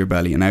nose, into your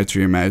belly and out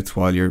through your mouth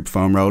while you're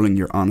foam rolling,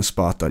 you're on a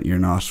spot that you're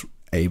not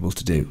able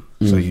to do.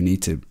 So you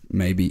need to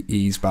maybe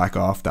ease back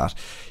off that.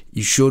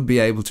 You should be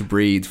able to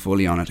breathe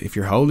fully on it. If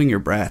you're holding your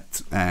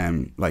breath,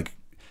 like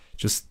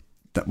just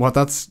what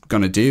that's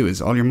going to do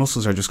is all your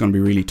muscles are just going to be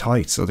really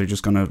tight, so they're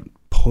just going to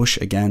push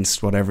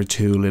against whatever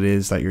tool it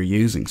is that you're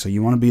using. So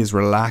you want to be as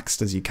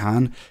relaxed as you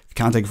can. If you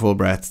can't take a full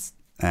breath,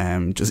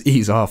 just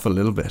ease off a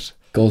little bit.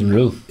 Golden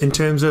rule. In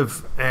terms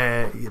of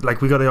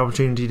like we got the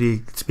opportunity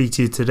to speak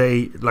to you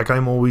today, like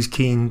I'm always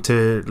keen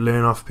to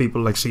learn off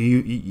people, like so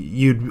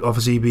you'd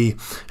obviously be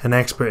an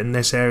expert in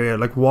this area.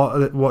 Like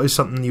what is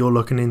something you're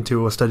looking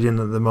into or studying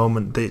at the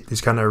moment that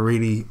is kind of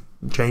really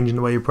changing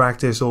the way you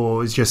practice,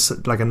 or is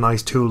just like a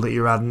nice tool that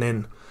you're adding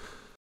in?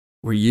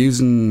 We're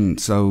using,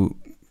 so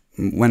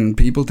when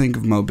people think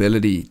of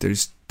mobility,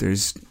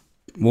 there's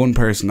one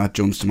person that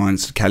jumps to mind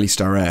is Kelly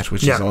Starrett,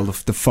 which is all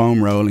the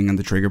foam rolling and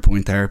the trigger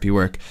point therapy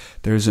work.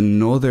 There's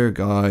another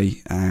guy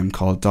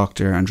called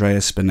Dr.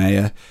 Andreas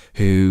Spinea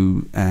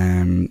who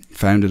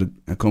founded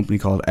a company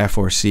called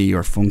FRC,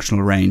 or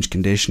Functional Range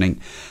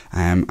Conditioning,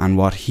 and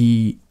what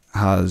he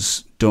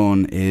has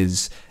done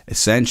is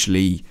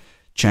essentially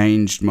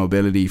changed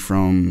mobility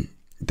from,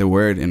 the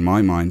word in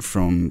my mind,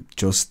 from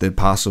just the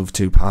passive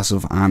to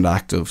passive and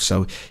active.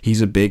 So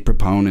he's a big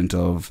proponent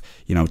of,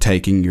 you know,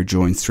 taking your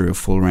joints through a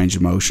full range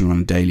of motion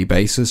on a daily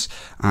basis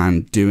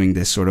and doing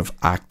this sort of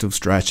active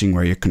stretching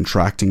where you're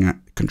contracting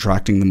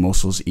the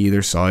muscles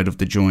either side of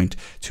the joint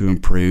to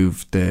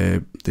improve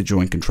the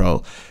joint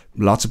control.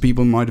 Lots of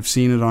people might have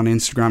seen it on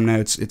Instagram now.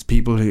 It's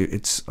people who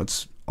it's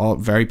all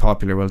very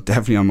popular, well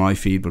definitely on my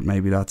feed, but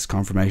maybe that's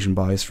confirmation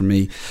bias for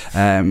me,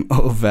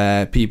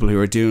 of people who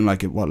are doing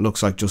like what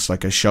looks like just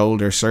like a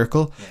shoulder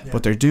circle,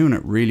 but they're doing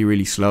it really,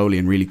 really slowly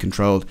and really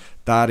controlled.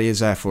 That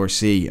is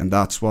FRC, and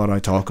that's what I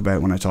talk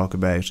about when I talk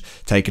about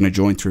taking a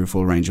joint through a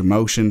full range of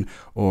motion,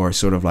 or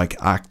sort of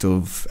like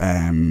active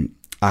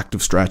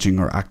stretching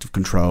or active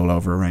control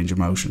over a range of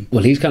motion.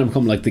 Well, he's kind of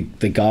become like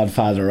the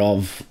godfather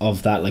of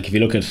that. Like if you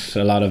look at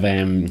a lot of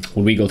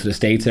when we go to the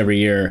States every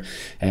year,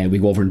 we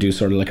go over and do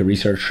sort of like a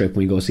research trip,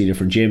 we go see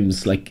different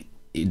gyms. Like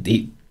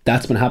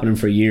that's been happening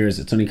for years.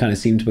 It's only kind of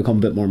seemed to become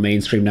a bit more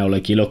mainstream now.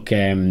 Like you look,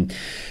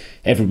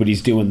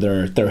 everybody's doing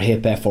their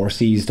hip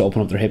FRCs to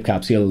open up their hip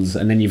capsules,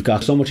 and then you've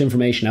got so much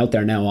information out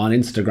there now on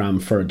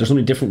Instagram for, there's so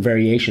many different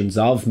variations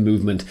of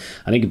movement.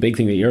 I think a big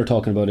thing that you're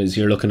talking about is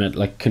you're looking at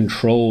like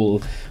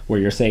control, where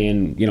you're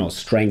saying, you know,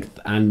 strength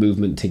and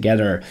movement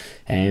together.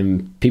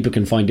 People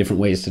can find different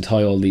ways to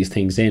tie all these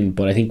things in,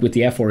 but I think with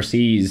the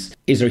FRCs,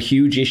 is there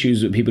huge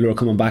issues with people who are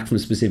coming back from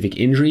specific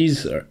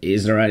injuries, or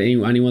is there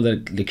anyone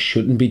that like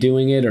shouldn't be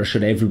doing it, or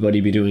should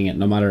everybody be doing it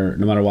no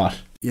matter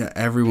what? Yeah,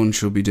 everyone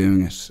should be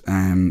doing it,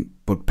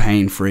 but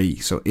pain-free.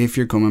 So if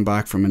you're coming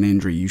back from an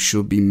injury, you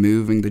should be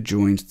moving the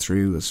joint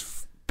through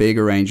as big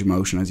a range of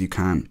motion as you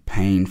can,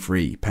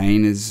 pain-free.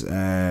 Pain is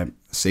a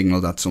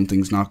signal that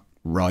something's not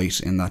right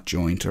in that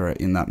joint or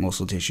in that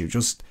muscle tissue.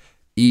 Just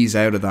ease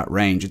out of that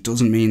range. It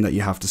doesn't mean that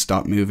you have to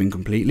stop moving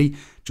completely.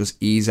 Just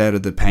ease out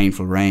of the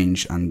painful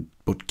range,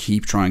 but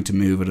keep trying to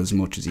move it as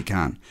much as you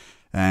can.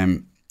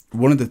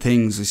 One of the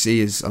things I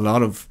see is a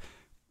lot of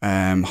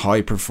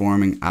high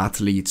performing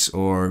athletes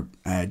or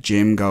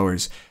gym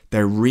goers,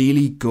 they're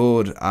really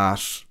good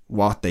at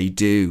what they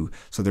do.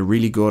 So they're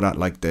really good at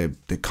like the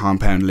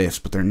compound lifts,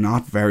 but they're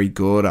not very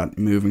good at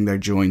moving their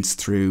joints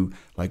through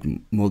like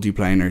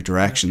multiplanar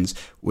directions,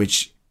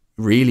 which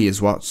really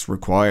is what's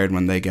required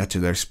when they get to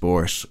their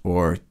sport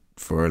or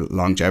for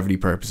longevity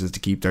purposes to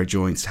keep their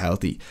joints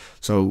healthy.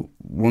 So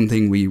one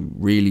thing we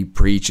really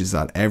preach is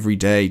that every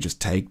day just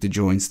take the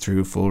joints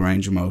through full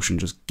range of motion,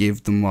 just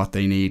give them what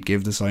they need,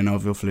 give the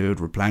synovial fluid,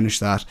 replenish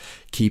that,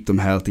 keep them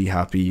healthy,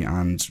 happy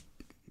and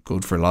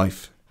good for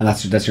life. And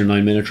that's your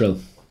 9-minute drill.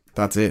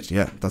 That's it,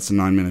 yeah. That's a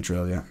 9-minute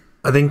drill, yeah.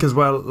 I think as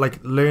well, like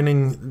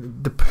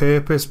learning the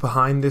purpose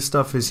behind this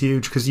stuff is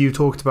huge, because you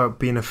talked about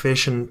being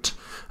efficient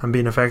and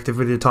being effective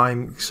with your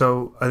time.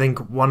 So I think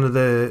one of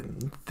the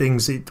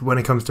things when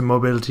it comes to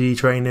mobility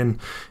training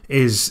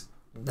is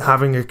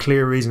having a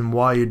clear reason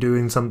why you're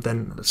doing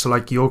something. So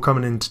like you're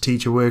coming in to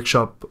teach a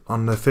workshop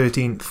on the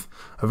 13th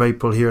of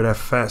April here at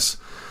FFS.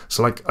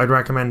 So like I'd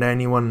recommend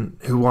anyone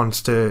who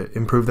wants to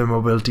improve their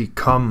mobility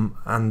come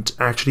and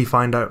actually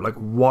find out like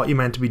what you're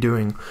meant to be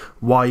doing,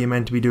 why you're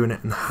meant to be doing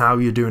it, and how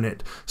you're doing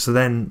it. So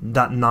then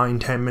that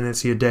 9-10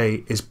 minutes of your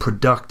day is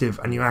productive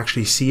and you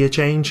actually see a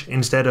change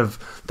instead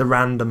of the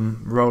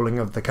random rolling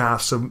of the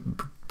calf. So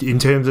in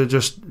terms of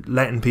just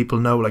letting people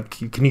know, like,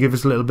 can you give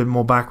us a little bit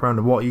more background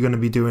of what you're going to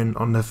be doing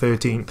on the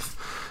 13th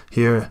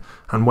here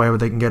and where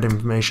they can get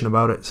information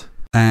about it?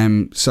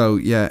 So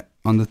yeah,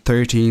 on the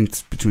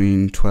 13th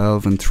between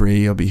 12 and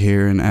 3 I'll be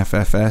here in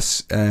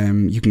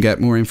FFS. You can get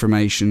more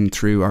information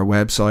through our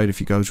website if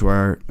you go to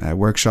our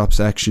workshop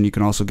section. You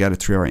can also get it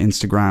through our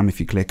Instagram if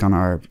you click on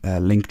our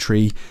link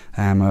tree.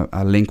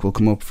 A link will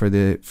come up for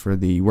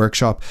the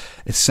workshop.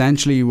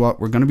 Essentially what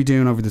we're going to be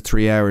doing over the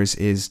 3 hours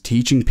is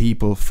teaching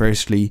people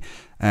firstly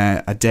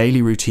a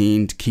daily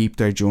routine to keep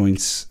their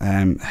joints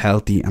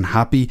healthy and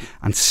happy,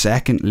 and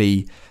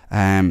secondly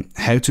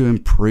how to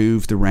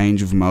improve the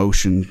range of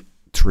motion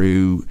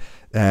through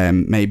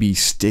maybe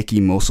sticky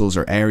muscles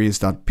or areas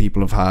that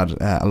people have had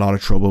a lot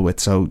of trouble with.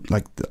 So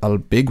like a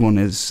big one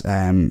is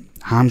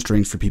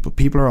hamstrings for people.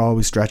 People are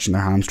always stretching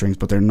their hamstrings,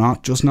 but they're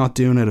not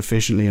doing it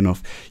efficiently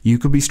enough. You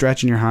could be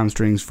stretching your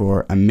hamstrings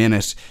for a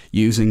minute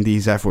using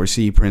these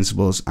FRC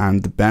principles,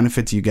 and the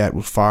benefits you get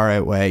will far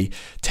outweigh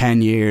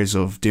 10 years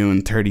of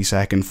doing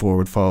 30-second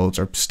forward folds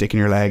or sticking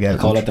your leg out.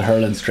 I call it the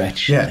hurling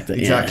stretch. Yeah, like that,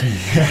 exactly.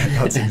 Yeah,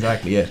 that's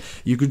exactly it.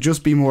 You could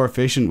just be more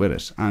efficient with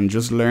it and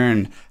just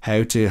learn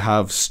how to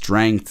have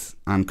strength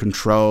and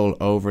control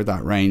over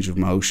that range of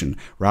motion,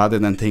 rather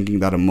than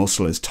thinking that a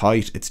muscle is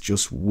tight. It's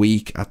just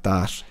weak at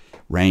that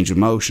range of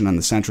motion, and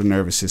the central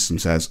nervous system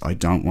says, I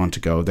don't want to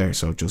go there,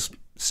 so it just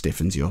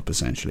stiffens you up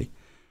essentially.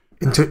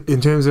 In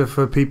terms of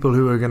for people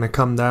who are going to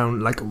come down,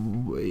 like,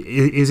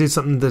 is it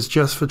something that's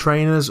just for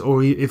trainers,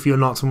 or if you're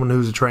not someone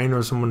who's a trainer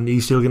or someone, are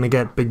you still going to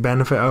get big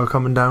benefit out of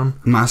coming down?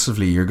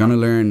 Massively. You're going to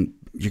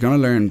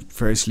learn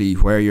firstly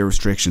where your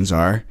restrictions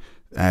are,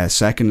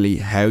 secondly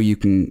how you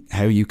can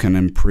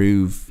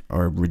improve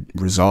or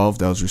resolve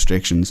those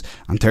restrictions,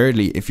 and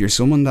thirdly, if you're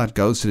someone that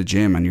goes to the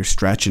gym and you're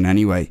stretching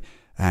anyway,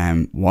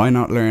 why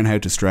not learn how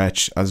to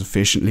stretch as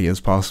efficiently as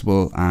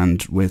possible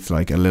and with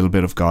like a little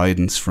bit of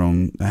guidance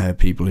from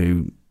people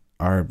who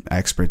are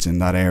experts in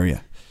that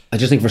area. I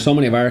just think for so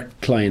many of our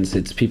clients,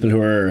 it's people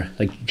who are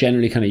like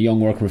generally kind of young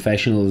work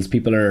professionals.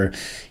 People are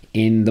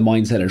in the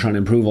mindset of trying to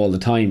improve all the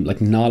time.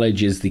 Like,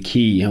 knowledge is the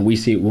key, and we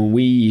see it when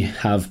we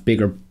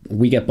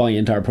get buy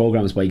into our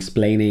programs by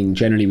explaining.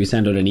 Generally we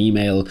send out an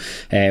email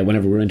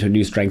whenever we're into a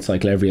new strength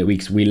cycle every 8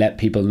 weeks. We let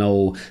people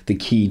know the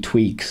key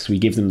tweaks. We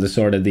give them the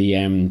sort of the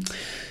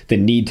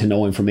need to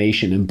know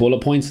information in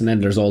bullet points, and then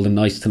there's all the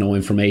nice to know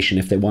information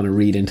if they want to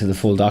read into the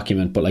full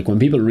document. But like, when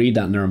people read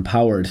that and they're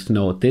empowered to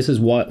know this is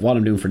what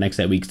I'm doing for the next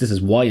 8 weeks, this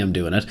is why I'm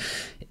doing it,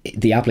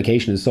 the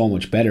application is so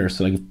much better.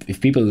 So like, if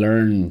people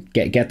learn,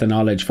 get the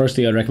knowledge,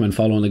 firstly I'd recommend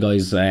following the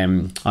guys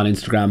on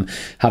Instagram.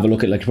 Have a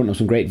look at, like, putting up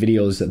some great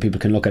videos that people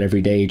can look at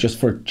every day, just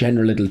for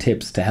general little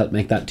tips to help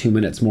make that 2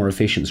 minutes more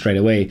efficient straight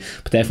away.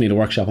 But definitely the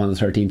workshop on the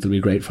 13th will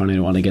be great for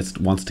anyone who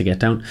wants to get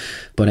down.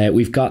 But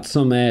we've got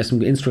some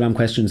Instagram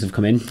questions have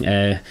come in.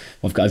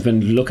 I've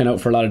been looking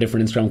out for a lot of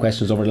different Instagram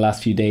questions over the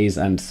last few days,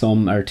 and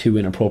some are too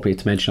inappropriate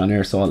to mention on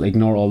air, so I'll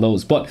ignore all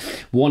those. But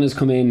one has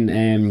come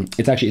in.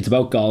 It's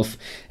about golf.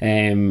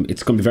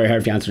 It's going to be very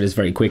hard to answer this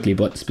very quickly,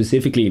 but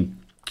specifically,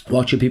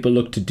 what should people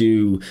look to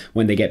do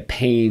when they get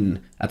pain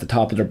at the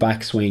top of their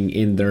backswing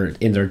in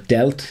their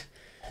delt?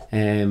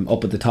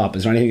 Up at the top,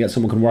 is there anything that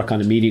someone can work on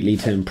immediately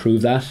to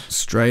improve that?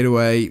 Straight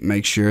away,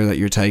 make sure that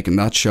you're taking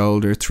that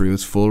shoulder through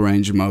its full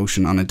range of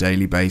motion on a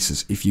daily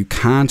basis. If you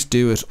can't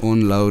do it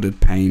unloaded,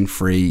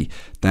 pain-free,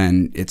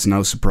 then it's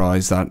no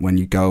surprise that when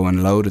you go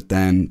and load it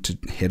then to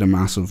hit a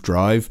massive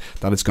drive,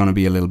 that it's going to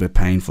be a little bit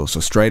painful. So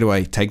straight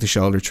away, take the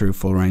shoulder through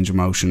full range of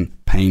motion,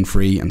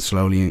 pain-free, and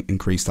slowly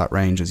increase that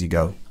range as you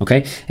go.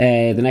 Okay.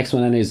 The next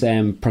one then is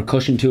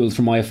percussion tools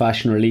for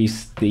myofascial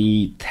release,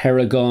 the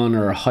Theragun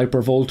or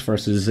Hypervolt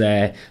versus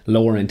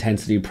lower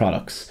intensity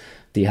products.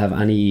 Do you have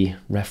any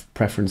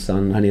preference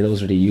on any of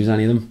those, or do you use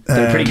any of them?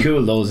 They're pretty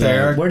cool, those.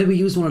 Where did we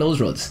use one of those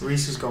rods?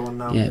 Reese is going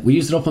now. Yeah, we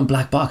used it up on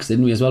Black Box,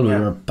 didn't we, as well? Yeah.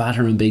 We were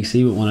battering Big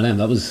C with one of them.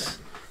 That was,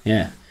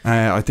 yeah.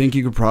 I think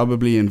you could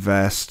probably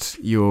invest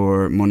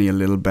your money a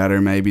little better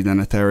maybe than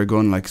a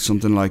Theragun. Like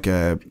something like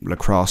a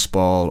lacrosse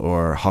ball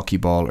or hockey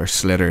ball or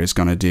slitter is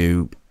going to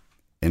do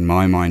in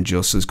my mind,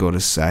 just as good a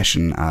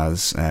session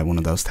as one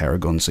of those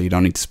Theraguns. So you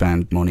don't need to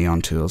spend money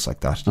on tools like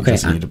that. You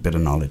just need a bit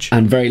of knowledge.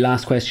 And very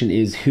last question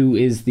is,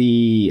 who's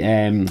the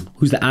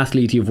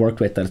athlete you've worked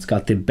with that's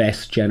got the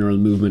best general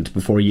movement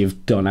before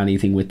you've done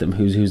anything with them?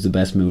 Who's the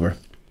best mover?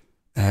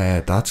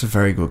 That's a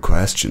very good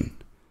question.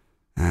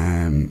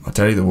 I'll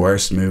tell you the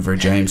worst mover,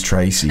 James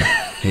Tracy.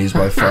 He's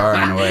by far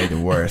and away the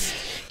worst.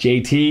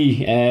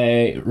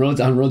 JT,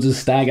 Rhodes'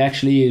 stag,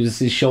 actually,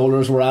 his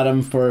shoulders were at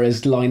him for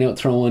his line-out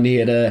throwing. He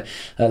had a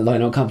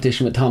line-out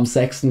competition with Tom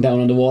Sexton down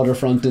on the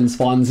waterfront in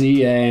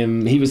Swansea.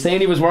 He was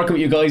saying he was working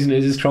with you guys and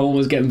his throwing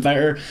was getting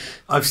better.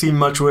 I've seen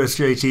much worse,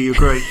 JT. You're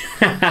great.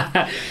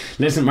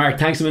 Listen, Mark,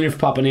 thanks a million for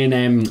popping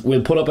in.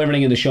 We'll put up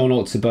everything in the show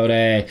notes about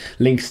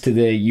links to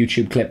the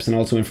YouTube clips and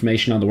also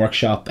information on the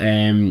workshop.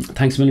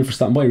 Thanks a million for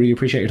stopping by. Really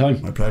appreciate your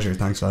time. My pleasure.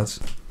 Thanks, lads.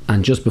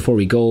 And just before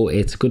we go,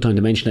 it's a good time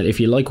to mention that if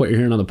you like what you're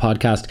hearing on the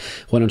podcast,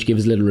 why don't you give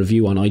us a little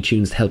review on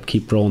iTunes to help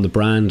keep growing the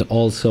brand.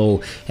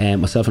 Also,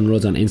 myself and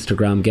Rhodes on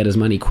Instagram, get as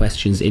many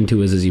questions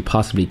into us as you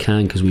possibly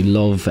can, because we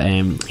love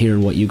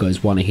hearing what you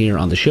guys want to hear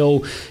on the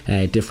show.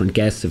 Different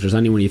guests. If there's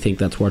anyone you think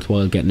that's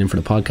worthwhile getting in for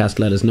the podcast,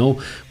 let us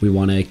know. We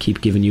want to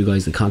keep giving you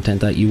guys the content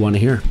that you want to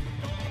hear.